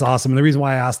 That's awesome. And the reason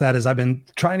why I asked that is I've been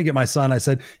trying to get my son. I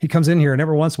said, he comes in here and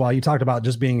every once in a while, you talked about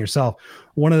just being yourself.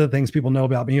 One of the things people know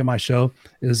about me and my show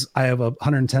is I have a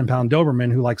 110-pound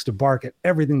Doberman who likes to bark at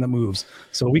everything that moves.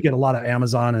 So we get a lot of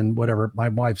Amazon and whatever. My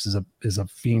wife's is a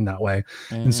fiend that way.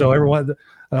 Mm-hmm. And so everyone,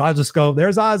 I'll just go,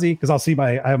 there's Ozzy. Cause I'll see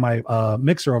I have my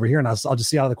mixer over here, and I'll just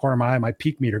see out of the corner of my eye, my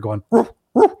peak meter going, roof,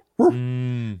 roof, roof.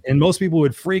 And most people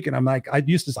would freak. And I'm like, I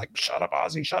used to like, shut up,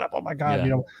 Ozzy, shut up. Oh my God.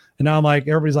 Yeah. And now I'm like,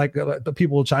 everybody's like, the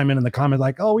people will chime in the comments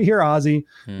like, oh, we hear Ozzy.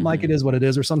 I'm like, it is what it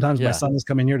is. Or sometimes my son is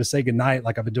coming here to say goodnight.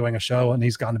 Like I've been doing a show and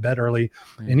he's gone to bed early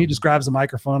and he just grabs the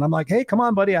microphone. I'm like, hey, come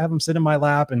on, buddy. I have him sit in my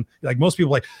lap. And like most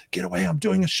people are like, get away. I'm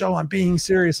doing a show. I'm being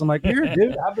serious. I'm like, here,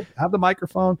 dude, have the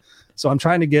microphone. So I'm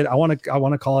trying to I want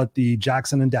to call it the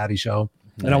Jackson and Daddy show.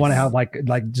 Nice. And I want to have like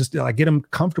get him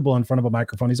comfortable in front of a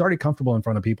microphone. He's already comfortable in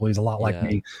front of people. He's a lot like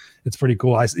me. It's pretty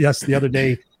cool. The other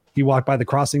day he walked by the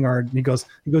crossing guard and he goes,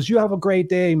 you have a great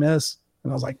day, miss.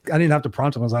 And I was like, I didn't have to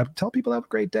prompt him. I was like, tell people to have a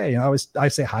great day. And I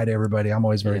say hi to everybody. I'm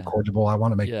always very cordial. I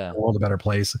want to make the world a better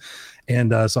place.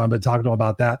 And so I've been talking to him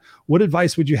about that. What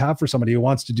advice would you have for somebody who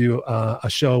wants to do a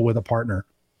show with a partner?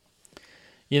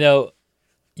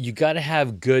 You got to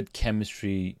have good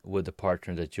chemistry with the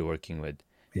partner that you're working with.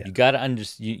 Yeah. You got to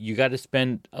you got to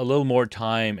spend a little more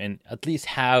time and at least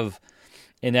have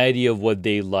an idea of what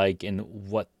they like and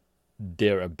what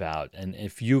they're about. And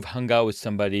if you've hung out with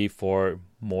somebody for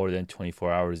more than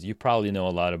 24 hours, you probably know a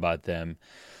lot about them,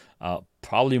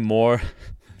 probably more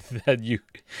than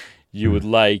you would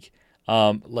like.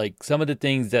 Like some of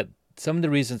the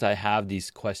reasons I have these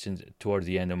questions towards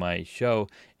the end of my show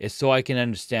is so I can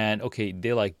understand, okay,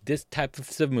 they like this type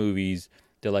of movies,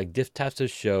 they like this types of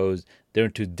shows, they're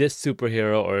into this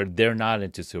superhero or they're not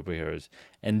into superheroes.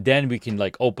 And then we can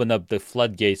like open up the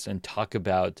floodgates and talk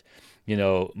about,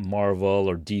 Marvel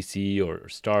or DC or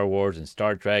Star Wars and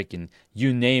Star Trek and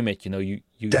you name it, you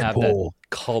Deadpool. Have that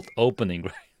cult opening,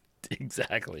 right?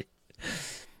 Exactly.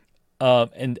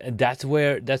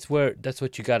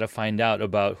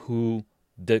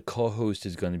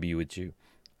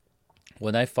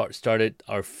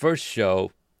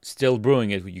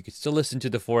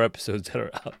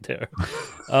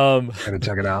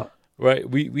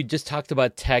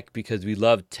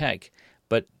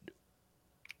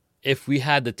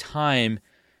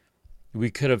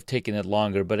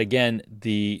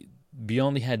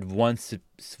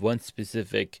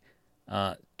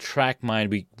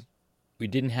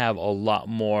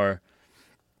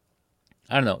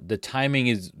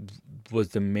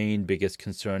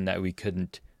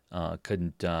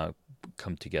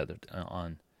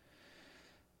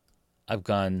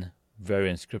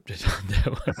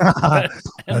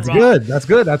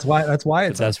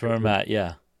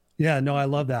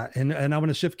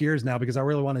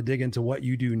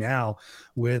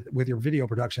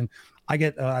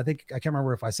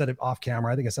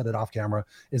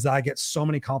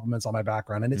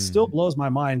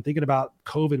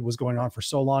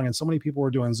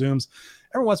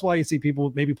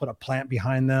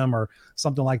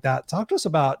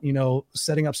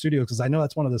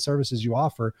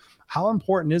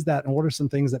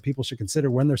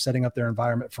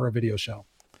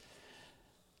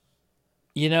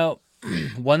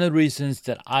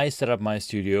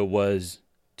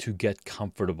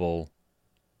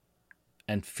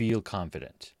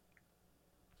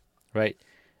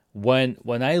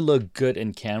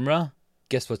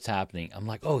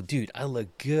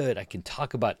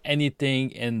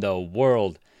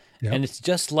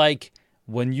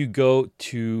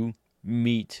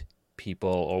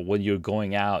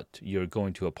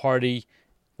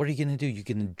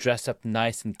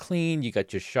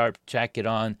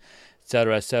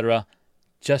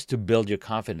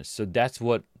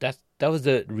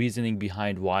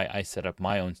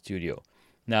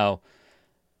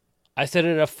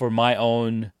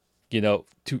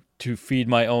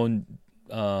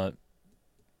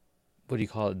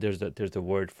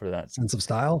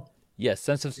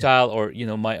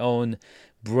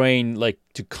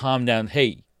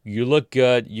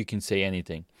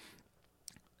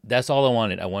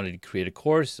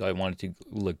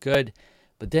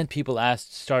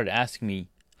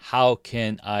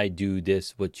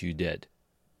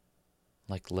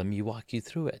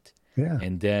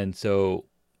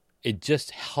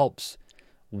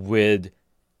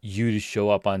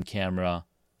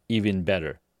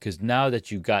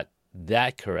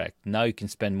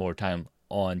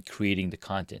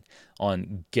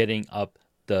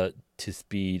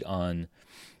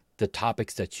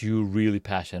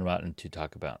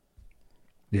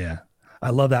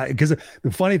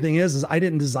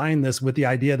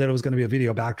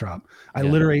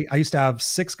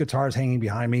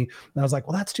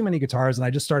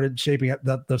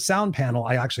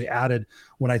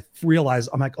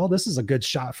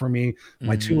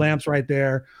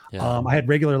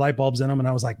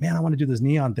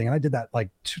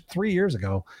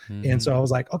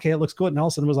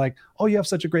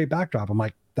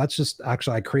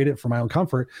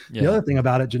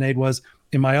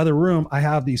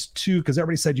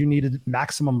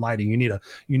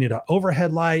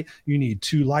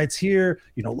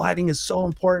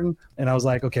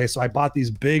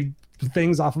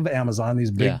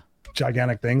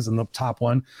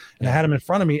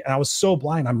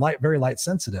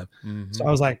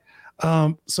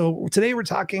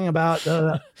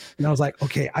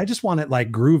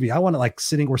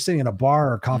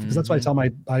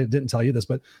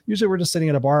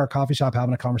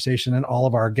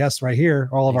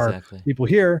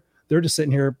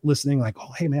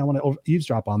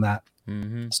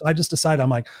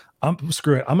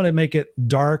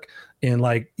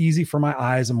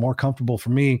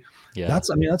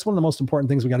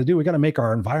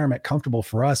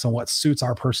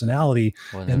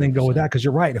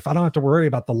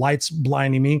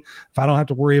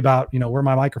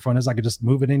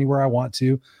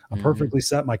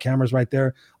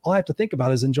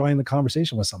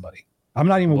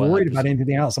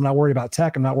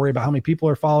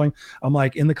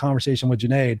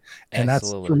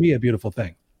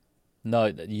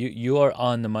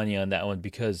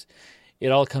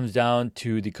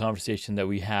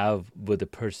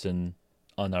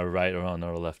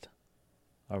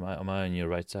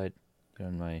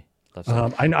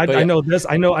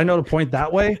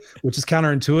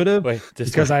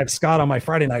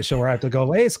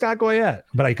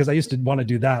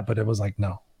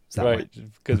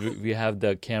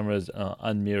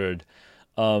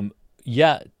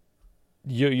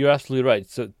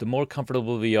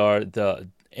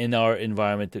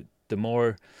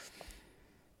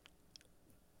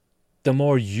 the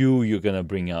more you're going to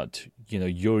bring out,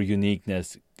 your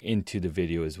uniqueness into the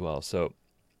video as well. So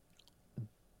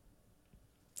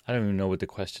I don't even know what the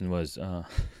question was.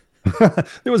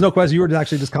 There was no question. You were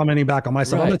actually just commenting back on my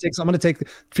stuff. Right. I'm going to take,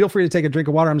 feel free to take a drink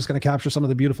of water. I'm just going to capture some of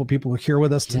the beautiful people who are here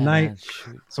with us tonight.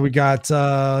 So we got,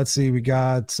 let's see, we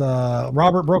got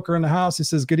Robert Broker in the house. He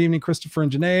says, good evening, Christopher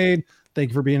and Janaid. Thank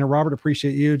you for being here, Robert.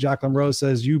 Appreciate you. Jacqueline Rose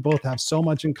says, you both have so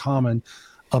much in common.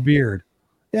 A beard.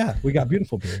 Yeah, we got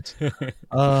beautiful beards.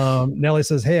 Nelly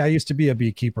says, hey, I used to be a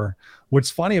beekeeper.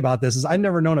 What's funny about this is I've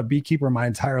never known a beekeeper in my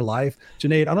entire life.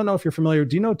 Janaid, I don't know if you're familiar.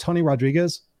 Do you know Tony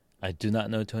Rodriguez? I do not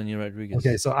know Tony Rodriguez.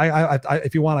 Okay, so I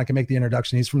if you want, I can make the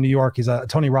introduction. He's from New York. He's a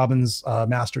Tony Robbins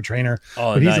master trainer,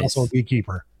 but he's also a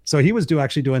beekeeper. So he was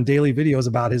actually doing daily videos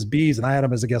about his bees, and I had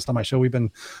him as a guest on my show. We've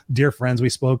been dear friends. We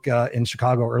spoke in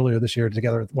Chicago earlier this year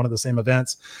together at one of the same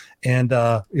events, and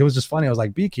it was just funny. I was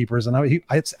like, beekeepers, and I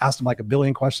asked him like a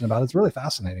billion questions about it. It's really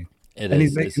fascinating.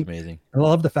 It's amazing. I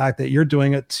love the fact that you're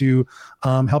doing it to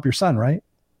help your son, right?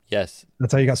 Yes,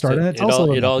 that's how you got started.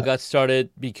 So it all got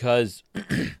started because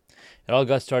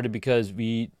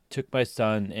we took my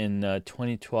son in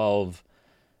 2012.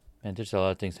 Man, there's a lot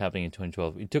of things happening in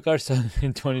 2012. We took our son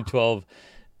in 2012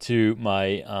 to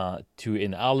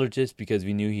an allergist because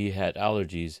we knew he had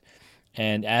allergies.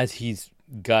 And as he's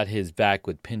got his back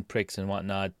with pinpricks and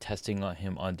whatnot, testing on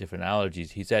him on different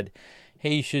allergies, he said,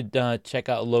 hey, you should check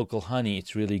out local honey.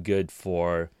 It's really good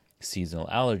for seasonal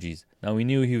allergies. Now, we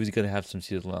knew he was going to have some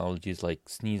seasonal allergies like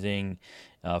sneezing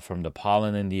from the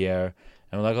pollen in the air.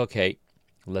 And we're like, okay,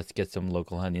 let's get some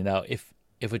local honey. Now, if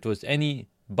it was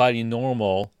anybody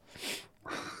normal,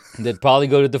 they'd probably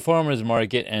go to the farmer's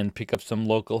market and pick up some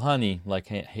local honey, like,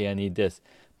 hey, I need this.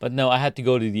 But no, I had to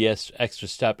go to the extra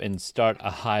step and start a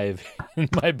hive in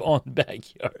my own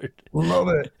backyard. Love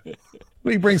it.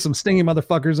 We bring some stingy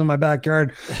motherfuckers in my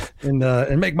backyard and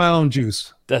make my own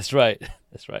juice. That's right.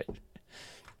 That's right.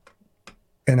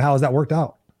 And how has that worked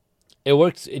out? It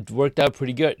worked out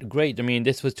pretty good. Great. I mean,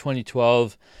 this was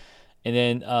 2012. And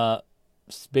then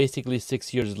basically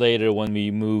 6 years later, when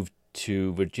we moved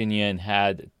to Virginia and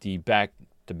had the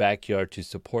backyard to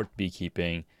support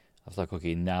beekeeping, I was like,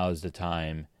 okay, now is the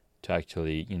time to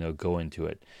actually go into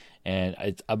it. And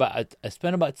I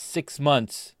spent about 6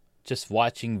 months just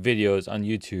watching videos on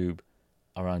YouTube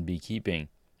around beekeeping.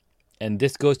 And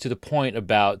this goes to the point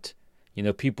about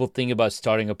people thinking about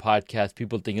starting a podcast,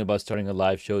 people thinking about starting a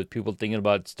live show, people thinking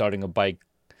about starting a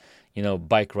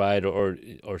bike ride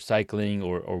or cycling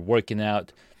or working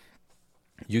out.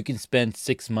 You can spend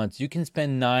 6 months, you can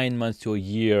spend 9 months to a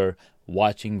year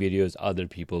watching videos other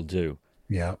people do.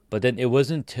 Yeah. But then it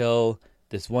wasn't until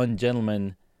this one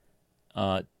gentleman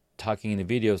talking in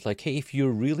the videos like, hey, if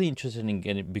you're really interested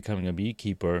in becoming a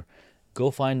beekeeper, go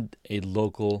find a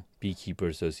local beekeeper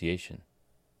association.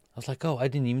 I was like, oh, I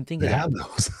didn't even think of that. They have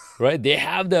those. Right? They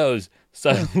have those.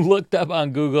 So I looked up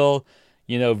on Google,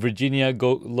 Virginia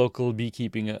local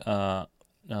beekeeping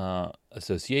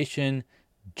association.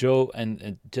 And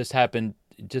it just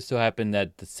so happened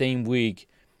that the same week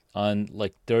on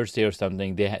like Thursday or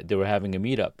something, they were having a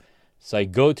meetup. So I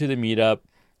go to the meetup.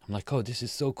 I'm like, oh, this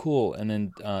is so cool. And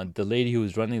then the lady who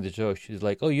was running the show, she's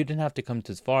like, oh, you didn't have to come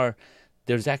this far.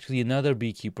 There's actually another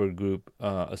beekeeper group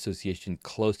association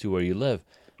close to where you live.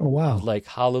 Oh, wow. I was like,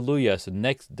 hallelujah. So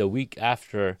the week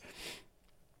after,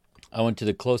 I went to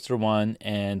the closer one,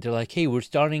 and they're like, hey, we're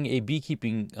starting a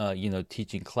beekeeping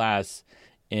teaching class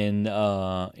in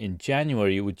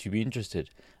January. Would you be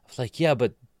interested? I was like, yeah,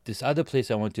 but this other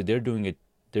place I went to, they're doing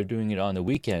it on the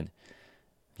weekend.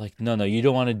 Like, no, you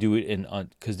don't want to do it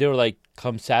because they were like,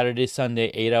 come Saturday, Sunday,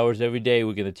 8 hours every day.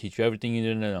 We're going to teach you everything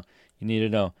you need to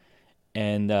know.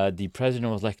 And the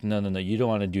president was like, no, you don't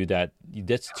want to do that.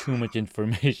 That's too much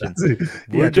information.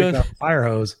 We're doing a fire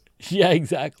hose. Yeah,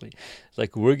 exactly. It's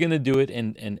like, we're going to do it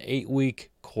in an 8-week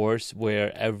course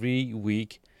where every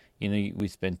week, we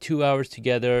spend 2 hours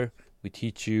together. We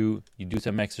teach you, you do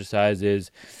some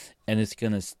exercises, and it's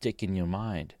going to stick in your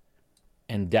mind.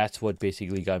 And that's what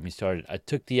basically got me started. I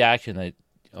took the action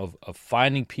of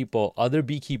finding people, other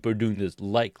beekeeper doing this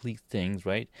likely things,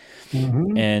 right?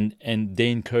 Mm-hmm. And they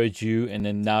encourage you, and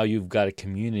then now you've got a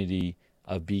community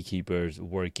of beekeepers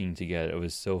working together. It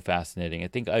was so fascinating. I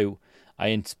think I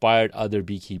inspired other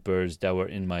beekeepers that were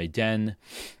in my den,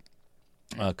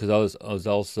 because I was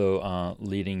also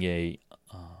leading a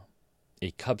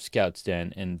Cub Scouts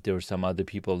den, and there were some other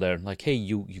people there like, hey,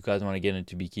 you guys want to get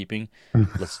into beekeeping?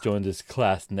 Let's join this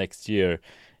class next year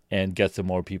and get some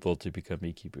more people to become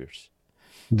beekeepers.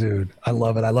 Dude, I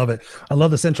love it. I love it. I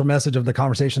love the central message of the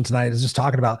conversation tonight is just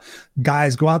talking about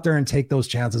guys, go out there and take those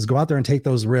chances. Go out there and take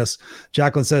those risks.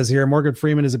 Jacqueline says here, Morgan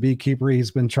Freeman is a beekeeper. He's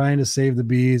been trying to save the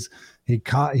bees. He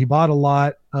bought a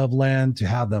lot of land to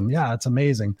have them. Yeah, it's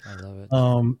amazing. I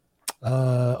love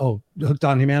it. Hooked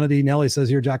on Humanity. Nelly says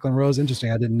here, Jacqueline Rose.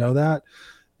 Interesting. I didn't know that.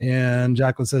 And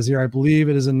Jacqueline says here, I believe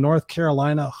it is in North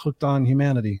Carolina, Hooked on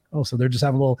Humanity. Oh, so they're just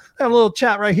having a little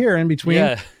chat right here in between.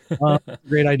 Yeah.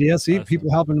 Great idea. See,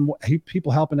 Awesome.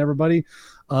 people helping everybody.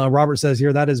 Robert says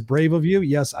here, that is brave of you.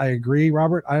 Yes, I agree,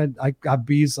 Robert. I got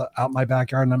bees out my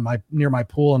backyard and near my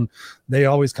pool, and they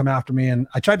always come after me. And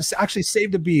I tried to actually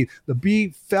save the bee. The bee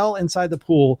fell inside the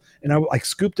pool, and I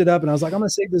scooped it up, and I was like, I'm gonna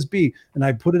save this bee, and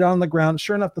I put it on the ground.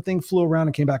 Sure enough, the thing flew around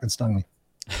and came back and stung me.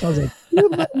 I was like,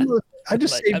 I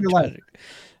just saved your life.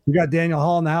 We got Daniel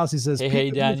Hall in the house. He says, Hey,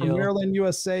 Daniel. From Maryland,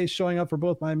 USA, showing up for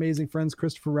both my amazing friends,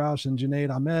 Christopher Rausch and Junaid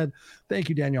Ahmed. Thank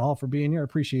you, Daniel Hall, for being here.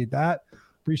 Appreciate that.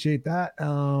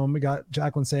 We got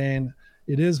Jacqueline saying,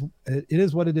 it is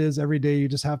what it is every day. You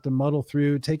just have to muddle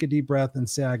through, take a deep breath and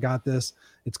say, I got this.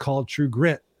 It's called true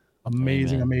grit.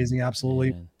 Amazing. Amen. Amazing. Absolutely.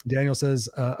 Amen. Daniel says,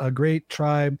 a great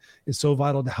tribe is so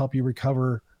vital to help you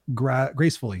recover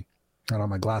gracefully. I don't have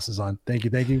my glasses on. Thank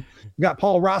you. We got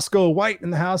Paul Roscoe White in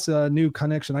the house. A new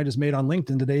connection I just made on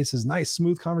LinkedIn today. He says, nice,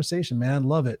 smooth conversation, man.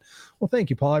 Love it. Well, thank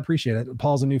you, Paul. I appreciate it.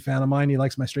 Paul's a new fan of mine. He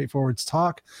likes my straightforward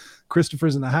talk.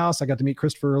 Christopher's in the house. I got to meet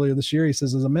Christopher earlier this year. He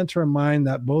says, as a mentor of mine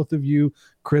that both of you,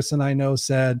 Chris and I know,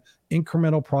 said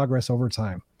incremental progress over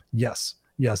time. Yes.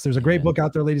 There's a great book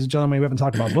out there, ladies and gentlemen. We haven't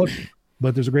talked about books,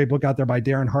 but there's a great book out there by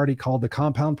Darren Hardy called The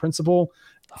Compound Principle.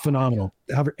 Phenomenal.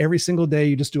 Every single day,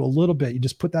 you just do a little bit. You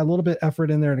just put that little bit effort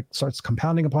in there and it starts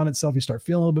compounding upon itself. You start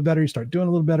feeling a little bit better. You start doing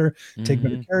a little better. Take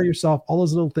better care of yourself. All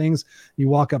those little things. You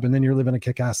walk up and then you're living a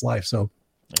kick-ass life. So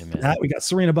we got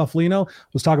Serena Buffalino.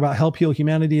 Let's talk about Help Heal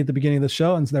Humanity at the beginning of the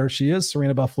show. And there she is,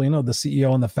 Serena Buffalino, the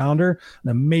CEO and the founder, an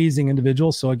amazing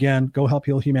individual. So again, go Help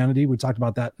Heal Humanity. We talked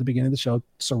about that at the beginning of the show,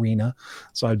 Serena.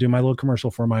 So I do my little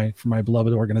commercial for my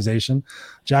beloved organization.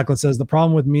 Jacqueline says, the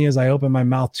problem with me is I open my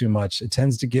mouth too much. It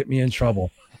tends to get me in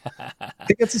trouble.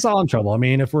 It gets us all in trouble. I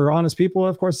mean, if we're honest people,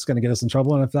 of course it's going to get us in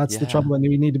trouble. And if that's the trouble that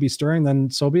we need to be stirring, then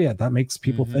so be it. That makes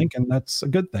people think, and that's a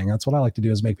good thing. That's what I like to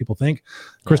do, is make people think.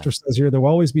 Christopher says here, there will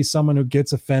always be someone who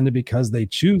gets offended because they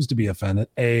choose to be offended.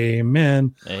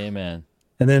 Amen. Amen.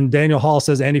 And then Daniel Hall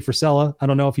says Andy Frisella. I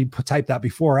don't know if he typed that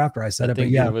before or after I said it, but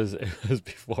yeah, it was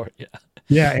before.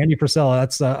 Yeah, Andy Frisella.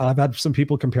 That's I've had some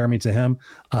people compare me to him.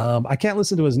 I can't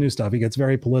listen to his new stuff. He gets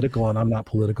very political, and I'm not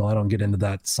political. I don't get into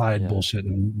that side bullshit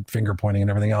and finger pointing and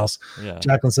everything else.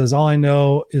 Jacqueline says, all I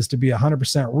know is to be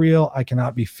 100% real. I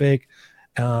cannot be fake.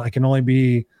 I can only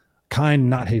be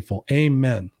kind, not hateful.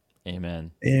 Amen.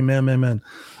 Amen.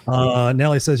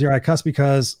 Nelly says here, I cuss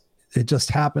because it just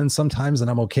happens sometimes, and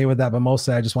I'm okay with that, but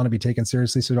mostly I just want to be taken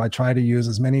seriously, so I try to use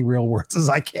as many real words as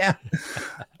I can.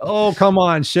 Oh, come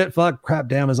on. Shit, fuck, crap,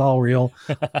 damn is all real.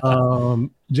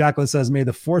 Jacqueline says, may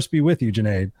the force be with you,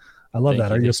 Junaid. I love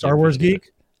that. Are you a Star Wars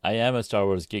geek? I am a Star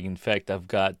Wars geek. In fact, I've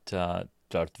got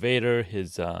Darth Vader,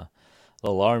 his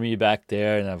little army back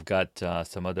there, and I've got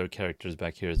some other characters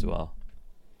back here as well.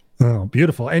 Oh,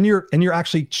 beautiful. And you're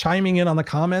actually chiming in on the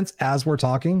comments as we're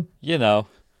talking? You know.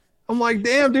 I'm like,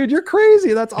 damn, dude, you're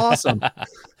crazy. That's awesome.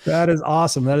 That is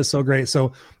awesome. That is so great.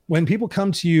 So when people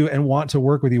come to you and want to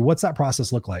work with you, what's that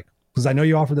process look like? Because I know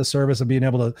you offer the service of being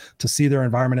able to see their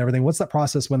environment and everything. What's that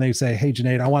process when they say, hey,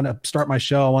 Junaid, I want to start my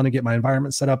show. I want to get my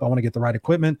environment set up. I want to get the right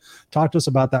equipment. Talk to us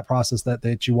about that process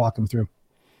that you walk them through.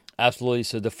 Absolutely.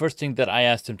 So the first thing that I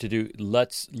asked them to do,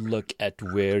 let's look at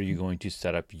where you're going to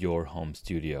set up your home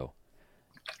studio.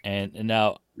 And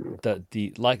now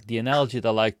the analogy that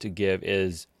I like to give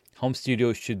is, home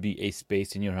studio should be a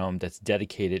space in your home that's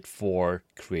dedicated for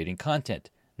creating content.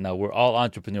 Now, we're all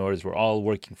entrepreneurs. We're all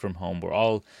working from home. We're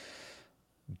all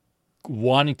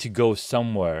wanting to go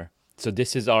somewhere. So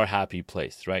this is our happy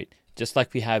place, right? Just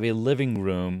like we have a living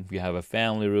room, we have a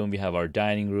family room, we have our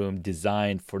dining room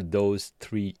designed for those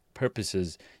three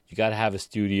purposes. You got to have a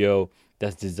studio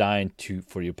that's designed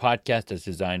for your podcast, that's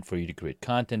designed for you to create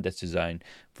content, that's designed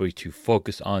for you to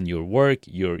focus on your work.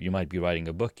 You might be writing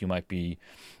a book. You might be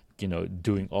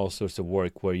doing all sorts of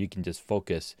work where you can just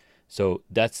focus. So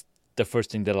that's the first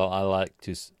thing that I like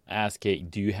to ask. Hey,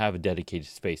 do you have a dedicated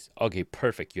space? Okay,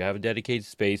 perfect. You have a dedicated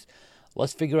space.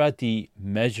 Let's figure out the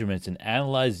measurements and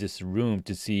analyze this room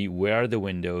to see where are the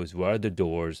windows, where are the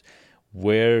doors,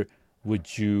 where would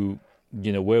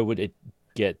where would it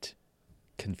get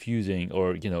confusing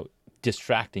or,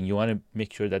 distracting. You want to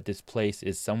make sure that this place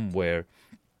is somewhere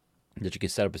that you can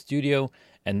set up a studio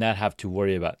and not have to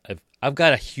worry about. I've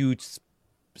got a huge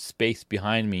space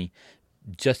behind me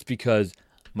just because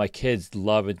my kids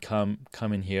love it, come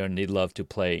in here and they love to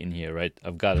play in here, right?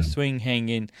 I've got a swing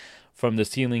hanging from the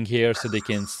ceiling here so they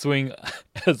can swing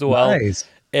as well. Nice.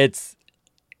 It's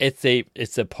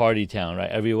a party town, right?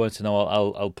 Every once in a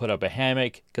while I'll put up a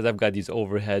hammock because I've got these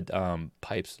overhead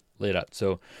pipes laid out.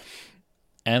 So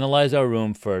analyze our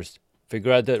room first,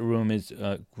 figure out that room is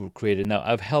created. Now,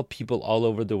 I've helped people all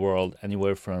over the world,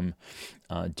 anywhere from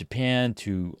Japan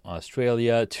to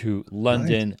Australia to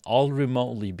London, all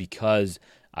remotely, because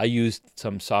I used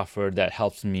some software that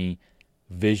helps me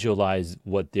visualize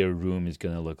what their room is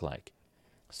going to look like.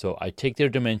 So I take their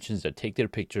dimensions, I take their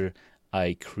picture,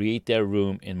 I create their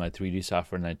room in my 3D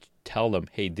software, and I tell them,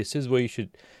 hey, this is where you should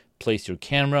place your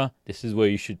camera, this is where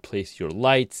you should place your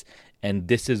lights, and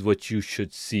this is what you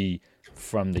should see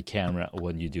from the camera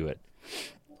when you do it.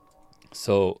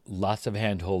 So lots of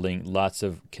hand-holding, lots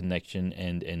of connection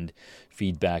and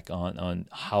feedback on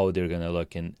how they're going to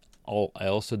look. And I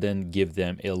also then give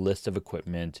them a list of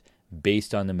equipment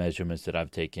based on the measurements that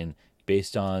I've taken,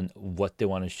 based on what they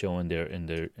want to show in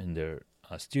their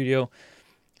studio.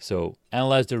 So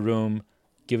analyze the room,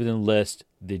 give them a list,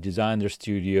 they design their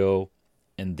studio,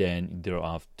 and then they're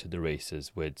off to the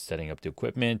races with setting up the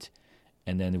equipment.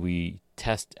 And then we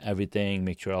test everything,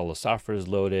 make sure all the software is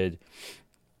loaded.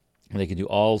 And they can do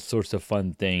all sorts of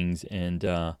fun things, and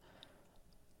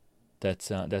that's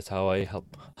how I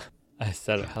help.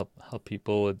 help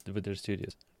people with their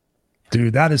studios.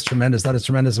 Dude, that is tremendous. That is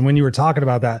tremendous. And when you were talking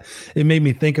about that, it made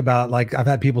me think about, like, I've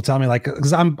had people tell me, like,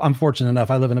 because I'm fortunate enough,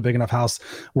 I live in a big enough house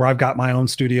where I've got my own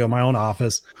studio, my own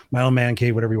office, my own man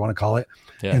cave, whatever you want to call it.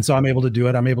 Yeah. And so I'm able to do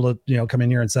it. I'm able to, come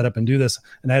in here and set up and do this.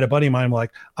 And I had a buddy of mine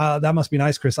like, that must be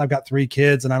nice, Chris. I've got 3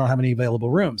 kids and I don't have any available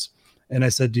rooms. And I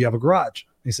said, do you have a garage?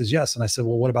 He says, yes. And I said,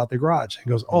 well, what about the garage? He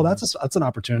goes, oh, that's an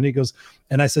opportunity. He goes,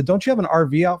 and I said, don't you have an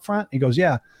RV out front? He goes,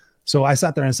 yeah. So I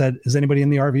sat there and said, is anybody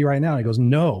in the RV right now? And he goes,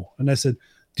 no. And I said,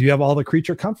 do you have all the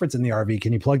creature comforts in the RV?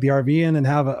 Can you plug the RV in and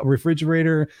have a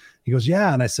refrigerator? He goes,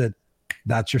 yeah. And I said,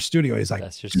 that's your studio. He's like,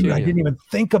 dude, studio. I didn't even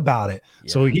think about it.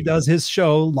 Yeah. So he does his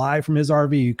show live from his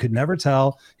RV. You could never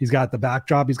tell. He's got the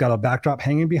backdrop. He's got a backdrop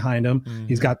hanging behind him. Mm-hmm.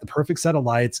 He's got the perfect set of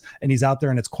lights, and he's out there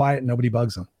and it's quiet and nobody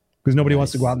bugs him because nobody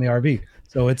wants to go out in the RV.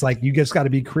 So it's like, you just got to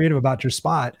be creative about your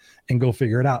spot and go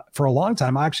figure it out. For a long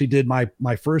time, I actually did my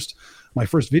first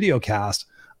video cast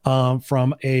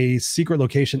from a secret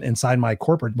location inside my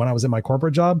corporate. When I was in my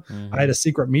corporate job, I had a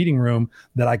secret meeting room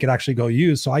that I could actually go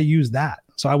use. So I used that.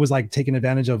 So I was like taking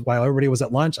advantage of, while everybody was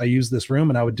at lunch, I used this room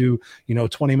and I would do,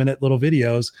 20-minute little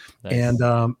videos.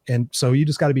 Nice. And so you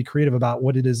just got to be creative about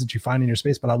what it is that you find in your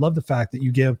space. But I love the fact that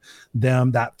you give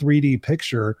them that 3D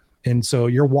picture. And so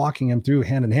you're walking them through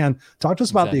hand in hand. Talk to us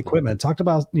about the equipment. Talk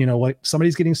about, what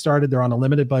somebody's getting started. They're on a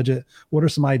limited budget. What are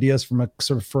some ideas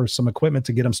for some equipment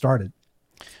to get them started?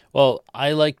 Well,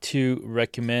 I like to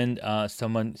recommend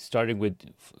someone starting with,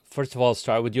 first of all,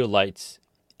 start with your lights,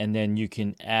 and then you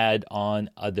can add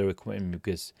on other equipment,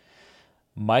 because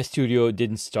my studio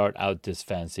didn't start out this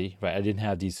fancy, right? I didn't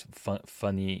have these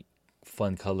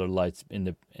fun color lights in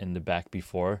the back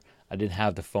before. I didn't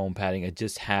have the foam padding. I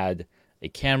just had a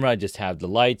camera. I just had the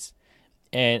lights,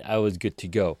 and I was good to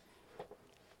go.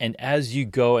 And as you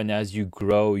go and as you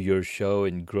grow your show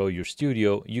and grow your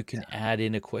studio, you can add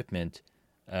in equipment.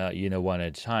 One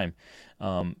at a time.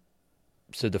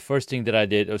 So the first thing that I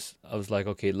did was, I was like,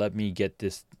 okay, let me get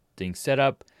this thing set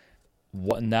up.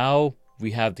 Now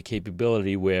we have the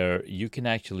capability where you can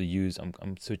actually use,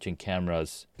 I'm switching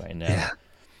cameras right now. Yeah.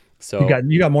 So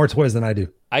you got more toys than I do.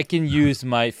 I can use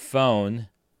my phone,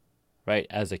 right,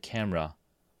 as a camera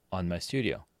on my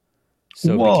studio.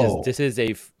 So because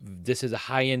this is a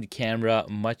high-end camera,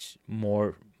 much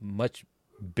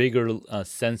bigger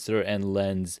sensor and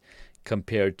lens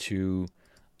compared to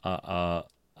a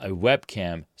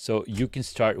webcam. So you can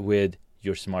start with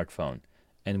your smartphone.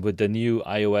 And with the new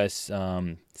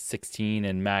iOS 16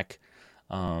 and Mac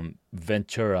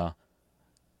Ventura,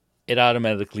 it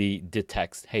automatically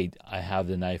detects, hey, I have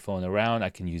an iPhone around,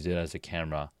 I can use it as a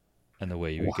camera, and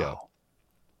away you go.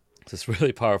 So it's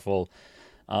really powerful.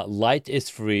 Light is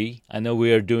free. I know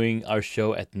we are doing our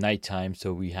show at nighttime,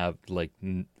 so we have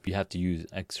to use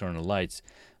external lights.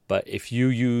 But if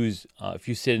you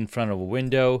sit in front of a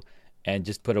window and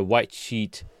just put a white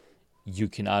sheet, you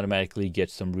can automatically get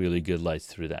some really good lights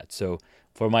through that. So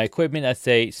for my equipment, I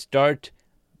say start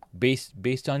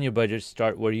based on your budget.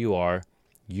 Start where you are.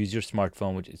 Use your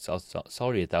smartphone, which it's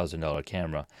already $1,000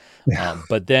 camera. Yeah.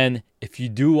 But then if you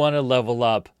do want to level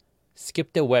up,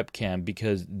 skip the webcam,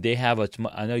 because they have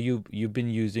I know you've been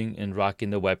using and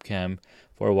rocking the webcam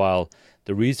for a while.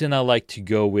 The reason I like to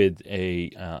go with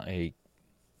a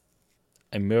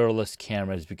mirrorless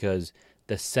camera is because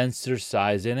the sensor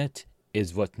size in it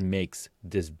is what makes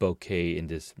this bokeh and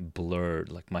this blur.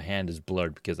 Like my hand is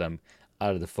blurred because I'm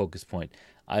out of the focus point.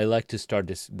 I like to start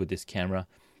this with this camera.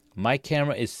 My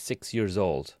camera is 6 years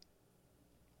old.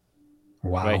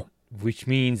 Wow. Right? Which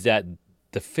means that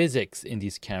the physics in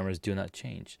these cameras do not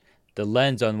change. The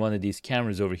lens on one of these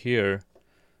cameras over here,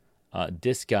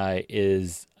 this guy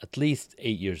is at least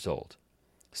 8 years old.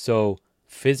 So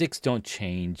physics don't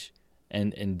change,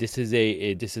 and this is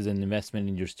this is an investment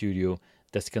in your studio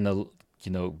that's gonna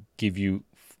give you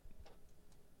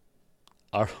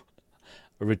a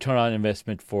return on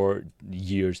investment for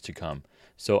years to come.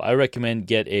 So I recommend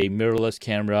get a mirrorless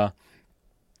camera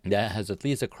that has at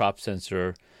least a crop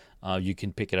sensor. You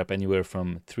can pick it up anywhere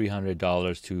from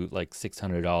 $300 to like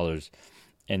 $600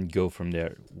 and go from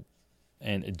there.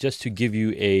 And just to give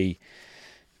you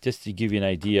an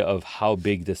idea of how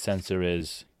big the sensor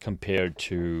is compared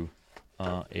to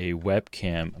a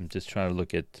webcam, I'm just trying to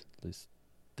look at these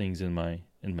things in my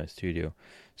studio.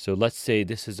 So let's say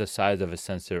this is the size of a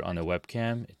sensor on a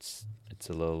webcam. It's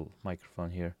a little microphone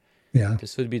here. Yeah.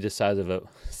 This would be the size of a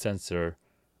sensor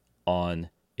on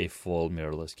a full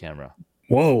mirrorless camera.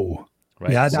 Whoa.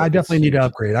 Right? Yeah, I definitely need to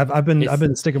upgrade. I've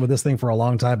been sticking with this thing for a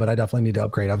long time, but I definitely need to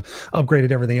upgrade. I've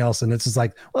upgraded everything else, and it's just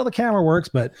like, well, the camera works,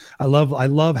 but I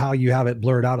love how you have it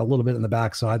blurred out a little bit in the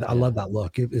back. So I love that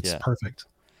look. It's perfect.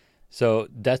 So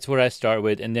that's where I start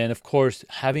with, and then of course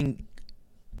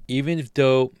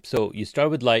so you start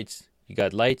with lights. You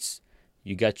got lights.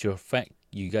 You got your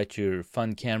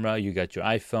fun camera. You got your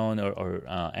iPhone or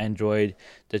Android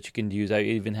that you can use. I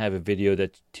even have a video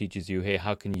that teaches you, hey,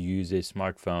 how can you use a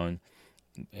smartphone,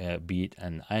 be it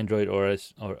an Android or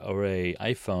a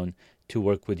iPhone, to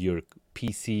work with your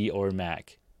PC or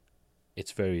Mac.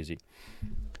 It's very easy.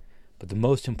 But the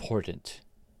most important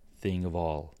thing of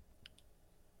all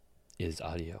is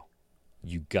audio.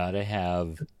 You gotta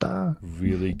have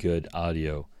really good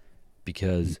audio,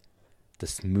 because the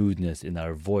smoothness in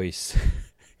our voice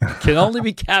can only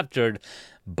be captured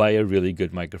by a really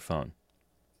good microphone.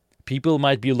 People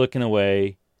might be looking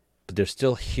away, but they're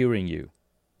still hearing you.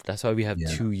 That's why we have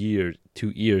two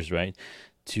ears, right?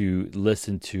 To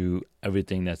listen to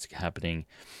everything that's happening.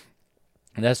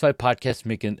 And that's why podcasts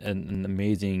make an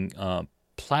amazing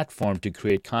platform to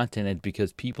create content, and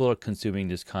because people are consuming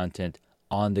this content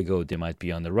on the go. They might be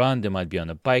on the run, they might be on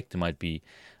a bike, they might be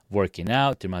working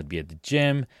out, they might be at the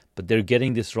gym, but they're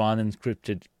getting this raw and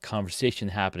unscripted conversation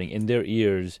happening in their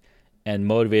ears and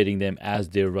motivating them as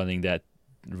they're running that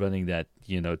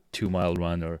 2-mile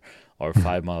run or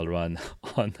 5-mile run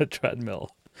on the treadmill.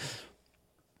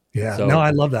 Yeah, no,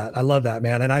 I love that,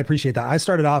 man. And I appreciate that. I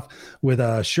started off with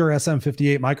a Shure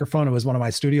SM58 microphone. It was one of my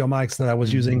studio mics that I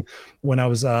was using when I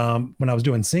was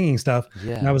doing singing stuff.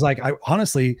 Yeah. And I was like,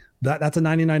 honestly, that's a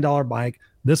 $99 mic.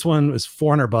 This one was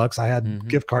 $400. I had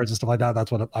gift cards and stuff like that.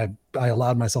 That's what I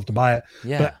allowed myself to buy it.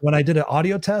 Yeah. But when I did an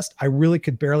audio test, I really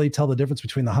could barely tell the difference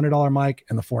between the $100 mic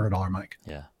and the $400 mic.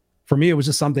 Yeah. For me, it was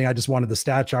just something I just wanted the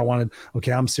stature. I wanted,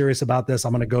 okay, I'm serious about this.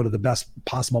 I'm going to go to the best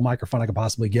possible microphone I could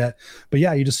possibly get. But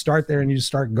yeah, you just start there and you just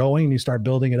start going and you start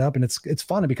building it up, and it's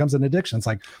fun. It becomes an addiction. It's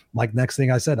like next thing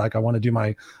I said, like I want to do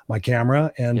my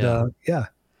camera, and yeah.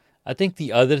 I think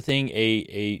the other thing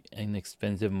an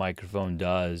expensive microphone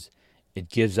does, it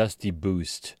gives us the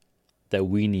boost that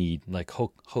we need. Like,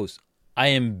 host, I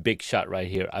am big shot right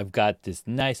here. I've got this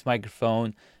nice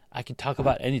microphone. I can talk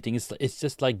about anything. It's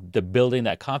just like the building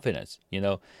that confidence,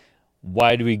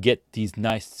 Why do we get these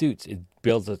nice suits? It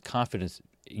builds that confidence.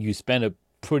 You spend a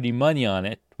pretty money on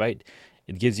it, right?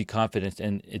 It gives you confidence,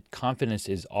 and confidence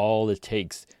is all it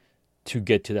takes to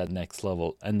get to that next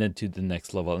level, and then to the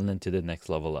next level, and then to the next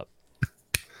level up.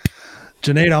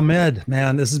 Junaid Ahmed,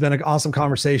 man, this has been an awesome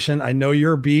conversation. I know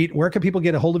you're beat. Where can people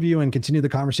get a hold of you and continue the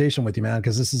conversation with you, man?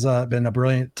 Because this has been a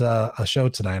brilliant show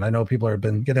tonight. And I know people have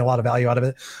been getting a lot of value out of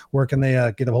it. Where can they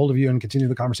get a hold of you and continue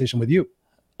the conversation with you?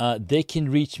 They can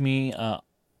reach me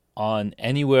on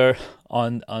anywhere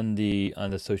on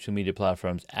the social media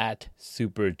platforms at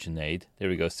Super Junaid. There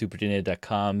we go.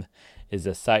 SuperJunaid.com is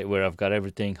a site where I've got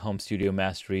everything home studio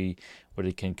mastery, where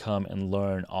they can come and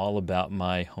learn all about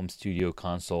my home studio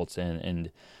consults,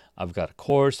 and I've got a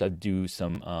course. I do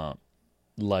some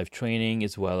live training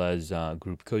as well as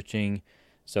group coaching.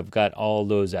 So I've got all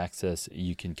those access.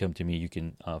 You can come to me. You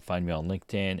can find me on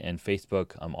LinkedIn and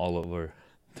Facebook. I'm all over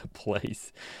the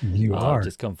place. You are.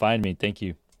 Just come find me. Thank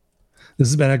you. This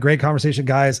has been a great conversation,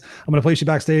 guys. I'm going to place you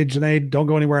backstage. Junaid, don't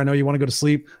go anywhere. I know you want to go to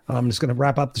sleep. I'm just going to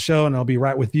wrap up the show, and I'll be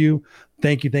right with you.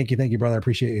 Thank you, brother. I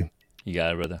appreciate you. You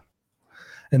got it, brother.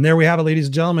 And there we have it, ladies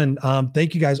and gentlemen.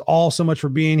 Thank you guys all so much for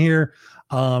being here.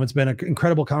 It's been an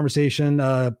incredible conversation.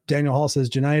 Daniel Hall says,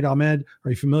 Junaid Ahmed,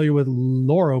 are you familiar with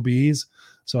Loro bees?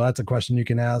 So that's a question you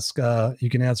can ask. You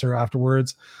can answer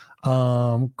afterwards.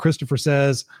 Christopher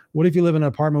says, what if you live in an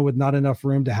apartment with not enough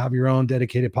room to have your own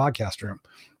dedicated podcast room?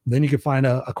 Then you can find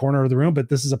a corner of the room, but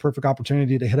this is a perfect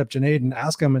opportunity to hit up Junaid and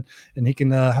ask him, and he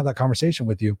can have that conversation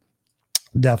with you.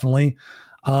 Definitely.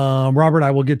 Robert,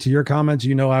 I will get to your comments.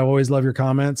 You know, I always love your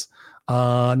comments.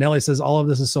 Nelly says, all of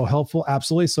this is so helpful.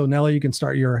 Absolutely. So Nelly, you can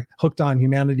start your Hooked on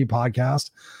Humanity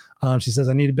podcast. She says,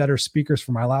 I need better speakers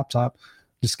for my laptop.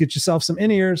 Just get yourself some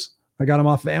in-ears. I got them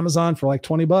off of Amazon for like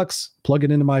 $20. Plug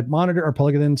it into my monitor or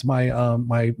plug it into my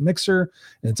my mixer,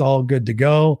 and it's all good to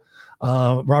go.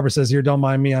 Robert says here, don't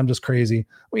mind me, I'm just crazy.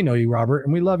 We know you, Robert,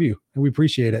 and we love you and we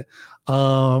appreciate it.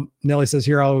 Nelly says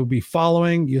here, I will be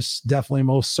following. Yes, definitely,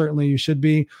 most certainly you should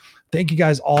be. Thank you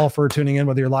guys all for tuning in,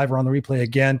 whether you're live or on the replay.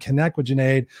 Again, connect with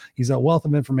Junaid. He's a wealth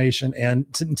of information. And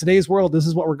in today's world, this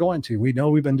is what we're going to. We know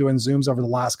we've been doing Zooms over the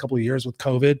last couple of years with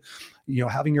COVID. You know,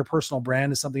 having your personal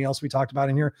brand is something else we talked about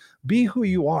in here. Be who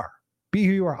you are. Be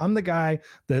who you are. I'm the guy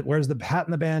that wears the hat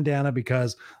and the bandana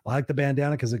because I like the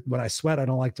bandana because when I sweat, I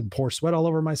don't like to pour sweat all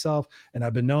over myself. And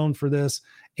I've been known for this.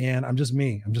 And I'm just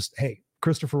me. I'm just, hey,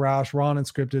 Christopher Rausch, Raw and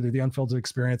Unscripted, or the Unfiltered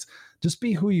Experience. Just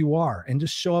be who you are and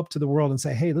just show up to the world and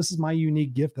say, hey, this is my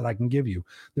unique gift that I can give you.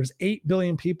 There's 8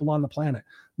 billion people on the planet.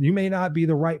 You may not be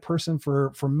the right person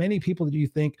for many people that you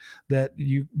think that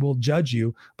you will judge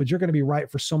you, but you're going to be right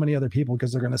for so many other people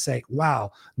because they're going to say,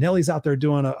 wow, Nelly's out there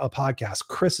doing a podcast.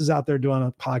 Chris is out there doing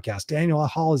a podcast. Daniel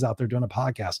Hall is out there doing a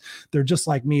podcast. They're just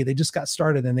like me. They just got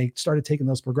started and they started taking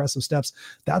those progressive steps.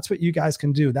 That's what you guys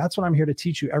can do. That's what I'm here to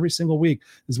teach you every single week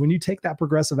is when you take that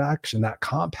progressive action, that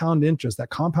compound interest, that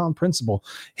compound principle.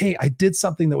 Hey, I did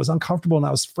something that was uncomfortable and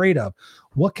I was afraid of.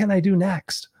 What can I do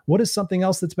next? What is something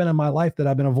else that's been in my life that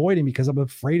I've been avoiding because I'm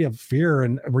afraid of fear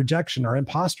and rejection or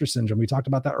imposter syndrome? We talked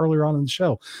about that earlier on in the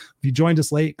show. If you joined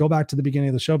us late, go back to the beginning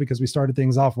of the show because we started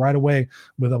things off right away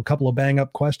with a couple of bang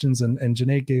up questions and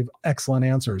Junaid gave excellent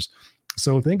answers.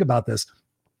 So think about this.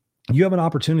 You have an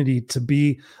opportunity to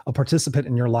be a participant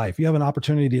in your life. You have an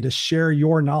opportunity to share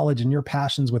your knowledge and your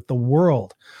passions with the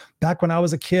world. Back when I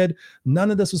was a kid,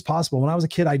 none of this was possible. When I was a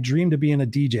kid, I dreamed of being a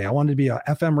DJ. I wanted to be a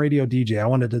FM radio DJ. I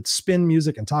wanted to spin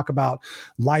music and talk about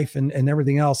life and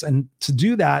everything else. And to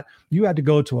do that, you had to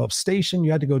go to a station.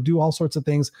 You had to go do all sorts of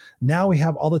things. Now we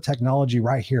have all the technology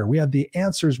right here. We have the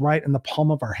answers right in the palm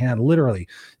of our hand, literally.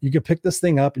 You could pick this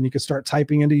thing up and you could start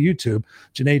typing into YouTube.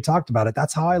 Junaid talked about it.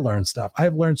 That's how I learned stuff.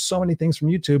 I've learned so many things from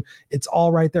YouTube. It's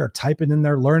all right there. Type it in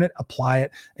there, learn it, apply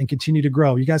it, and continue to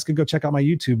grow. You guys can go check out my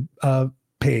YouTube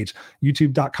page,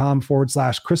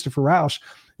 youtube.com/Christopher Rausch.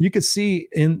 You could see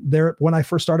in there when I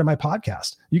first started my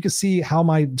podcast, you could see how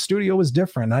my studio was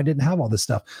different. I didn't have all this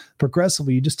stuff.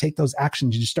 Progressively, you just take those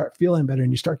actions, you just start feeling better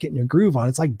and you start getting your groove on.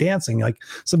 It's like dancing. Like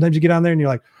sometimes you get on there and you're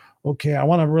like, okay, I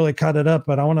want to really cut it up,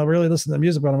 but I want to really listen to the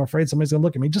music, but I'm afraid somebody's going to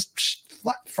look at me. Just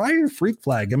fly your freak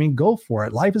flag. I mean, go for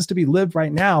it. Life is to be lived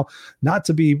right now, not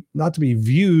to be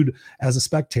viewed as a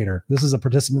spectator. This is a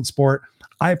participant sport.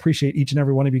 I appreciate each and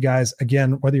every one of you guys.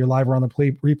 Again, whether you're live or on the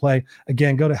replay,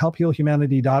 again, go to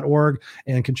helphealhumanity.org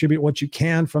and contribute what you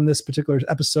can from this particular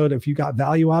episode. If you got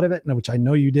value out of it, which I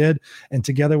know you did, and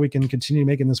together we can continue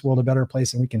making this world a better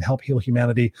place and we can help heal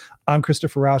humanity. I'm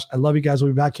Christopher Rausch. I love you guys.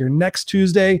 We'll be back here next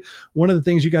Tuesday. One of the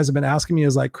things you guys have been asking me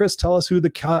is like, Chris, tell us who the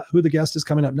guest is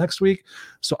coming up next week.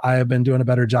 So I have been doing a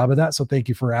better job of that. So thank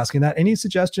you for asking that. Any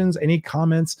suggestions, any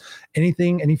comments,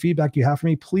 anything, any feedback you have for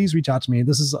me, please reach out to me.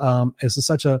 This is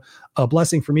such a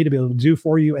blessing for me to be able to do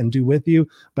for you and do with you,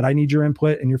 but I need your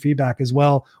input and your feedback as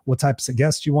well. What types of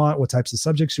guests you want, what types of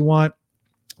subjects you want.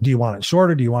 Do you want it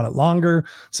shorter? Do you want it longer?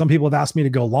 Some people have asked me to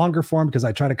go longer for them because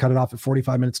I try to cut it off at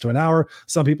 45 minutes to an hour.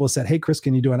 Some people have said, hey, Chris,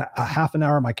 can you do a half an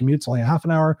hour? My commute's only a half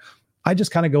an hour. I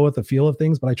just kind of go with the feel of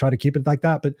things, but I try to keep it like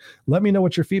that. But let me know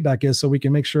what your feedback is so we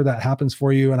can make sure that happens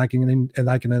for you, and I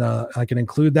can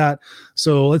include that.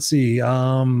 So let's see.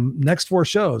 Next 4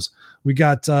 shows, we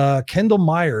got Kendall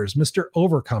Myers, Mr.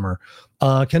 Overcomer.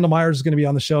 Kendall Myers is going to be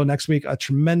on the show next week. A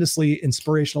tremendously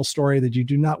inspirational story that you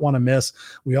do not want to miss.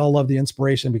 We all love the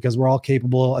inspiration because we're all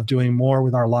capable of doing more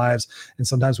with our lives. And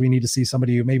sometimes we need to see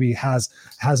somebody who maybe has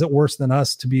it worse than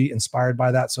us to be inspired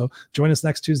by that. So join us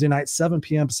next Tuesday night, 7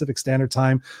 p.m. Pacific Standard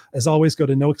Time. As always, go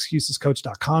to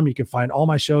noexcusescoach.com. You can find all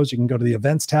my shows. You can go to the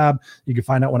events tab. You can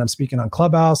find out when I'm speaking on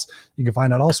Clubhouse. You can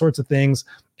find out all sorts of things.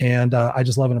 And I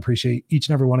just love and appreciate each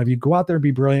and every one of you. Go out there and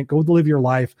be brilliant. Go live your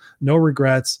life. No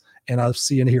regrets. And I'll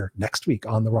see you in here next week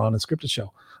on the Raw and Unscripted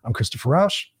Show. I'm Christopher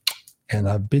Rausch, and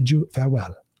I bid you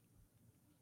farewell.